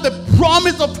birth the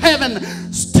promise of heaven.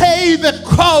 Stay the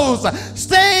course.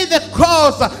 Stay the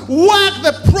course. Work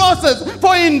the process,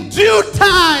 for in due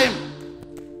time.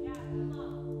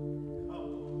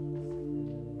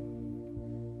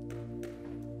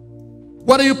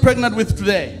 What are you pregnant with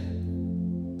today?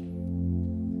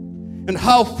 And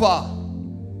how far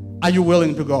are you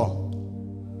willing to go?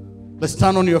 Let's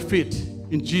stand on your feet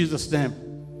in Jesus' name.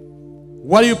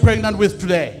 What are you pregnant with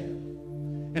today?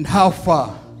 And how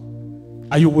far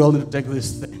are you willing to take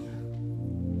this thing?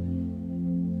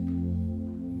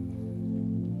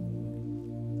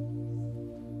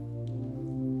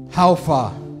 How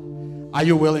far are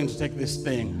you willing to take this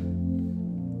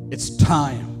thing? It's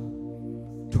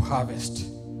time to harvest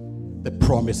the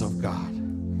promise of God.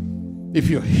 If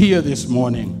you're here this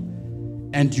morning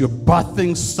and you're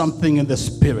birthing something in the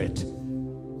spirit,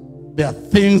 there are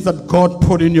things that God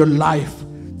put in your life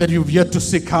that you've yet to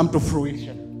see come to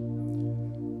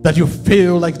fruition. That you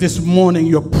feel like this morning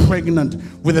you're pregnant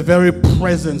with the very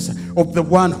presence of the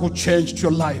one who changed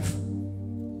your life.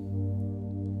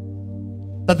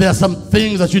 That there are some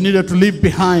things that you needed to leave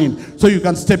behind so you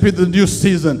can step into the new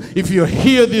season. If you're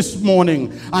here this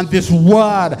morning and this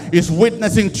word is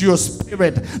witnessing to your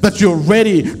spirit that you're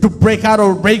ready to break out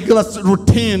of regular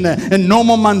routine and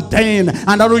normal mundane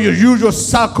and out of your usual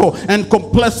circle and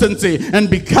complacency and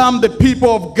become the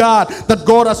people of God that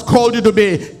God has called you to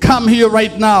be, come here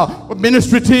right now.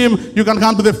 Ministry team, you can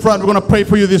come to the front. We're going to pray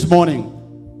for you this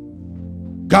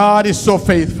morning. God is so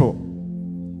faithful.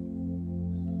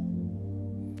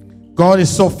 God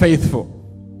is so faithful.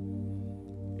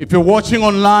 If you're watching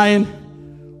online,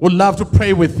 we'd love to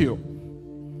pray with you.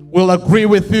 We'll agree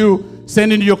with you,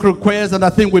 send in your requests, and I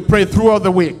think we pray throughout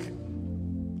the week.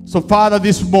 So Father,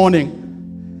 this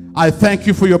morning, I thank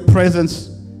you for your presence,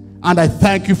 and I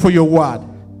thank you for your word.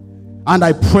 And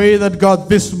I pray that God,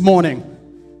 this morning,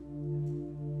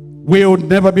 we will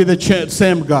never be the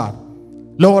same God.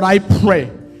 Lord, I pray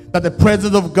that the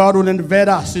presence of God will invade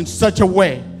us in such a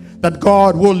way that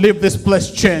God will leave this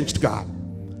place changed, God.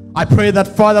 I pray that,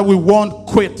 Father, we won't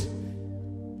quit.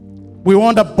 We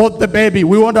won't abort the baby.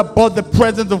 We won't abort the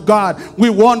presence of God.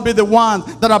 We won't be the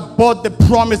ones that abort the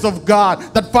promise of God.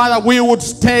 That, Father, we would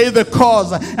stay the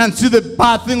course and see the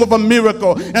birthing of a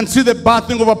miracle and see the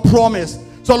birthing of a promise.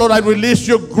 So, Lord, I release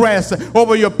your grace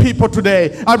over your people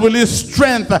today. I release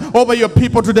strength over your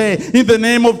people today. In the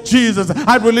name of Jesus,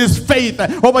 I release faith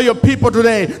over your people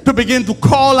today to begin to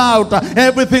call out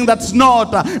everything that's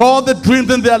not, all the dreams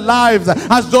in their lives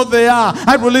as though they are.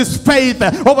 I release faith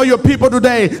over your people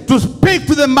today to speak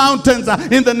to the mountains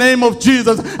in the name of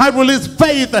Jesus. I release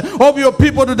faith over your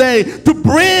people today to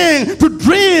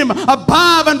dream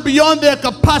above and beyond their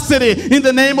capacity in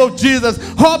the name of Jesus.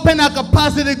 Open our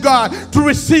capacity, God,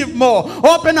 to receive more.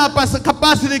 Open up as a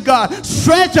capacity, God.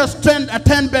 Stretch us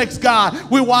 10 bags, God.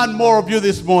 We want more of you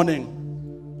this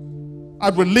morning. I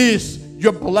release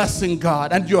your blessing,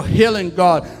 God, and your healing,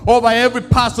 God, over every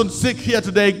person sick here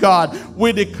today, God.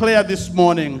 We declare this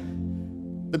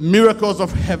morning the miracles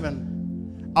of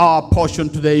heaven are our portion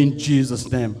today in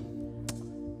Jesus' name.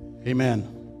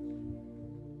 Amen.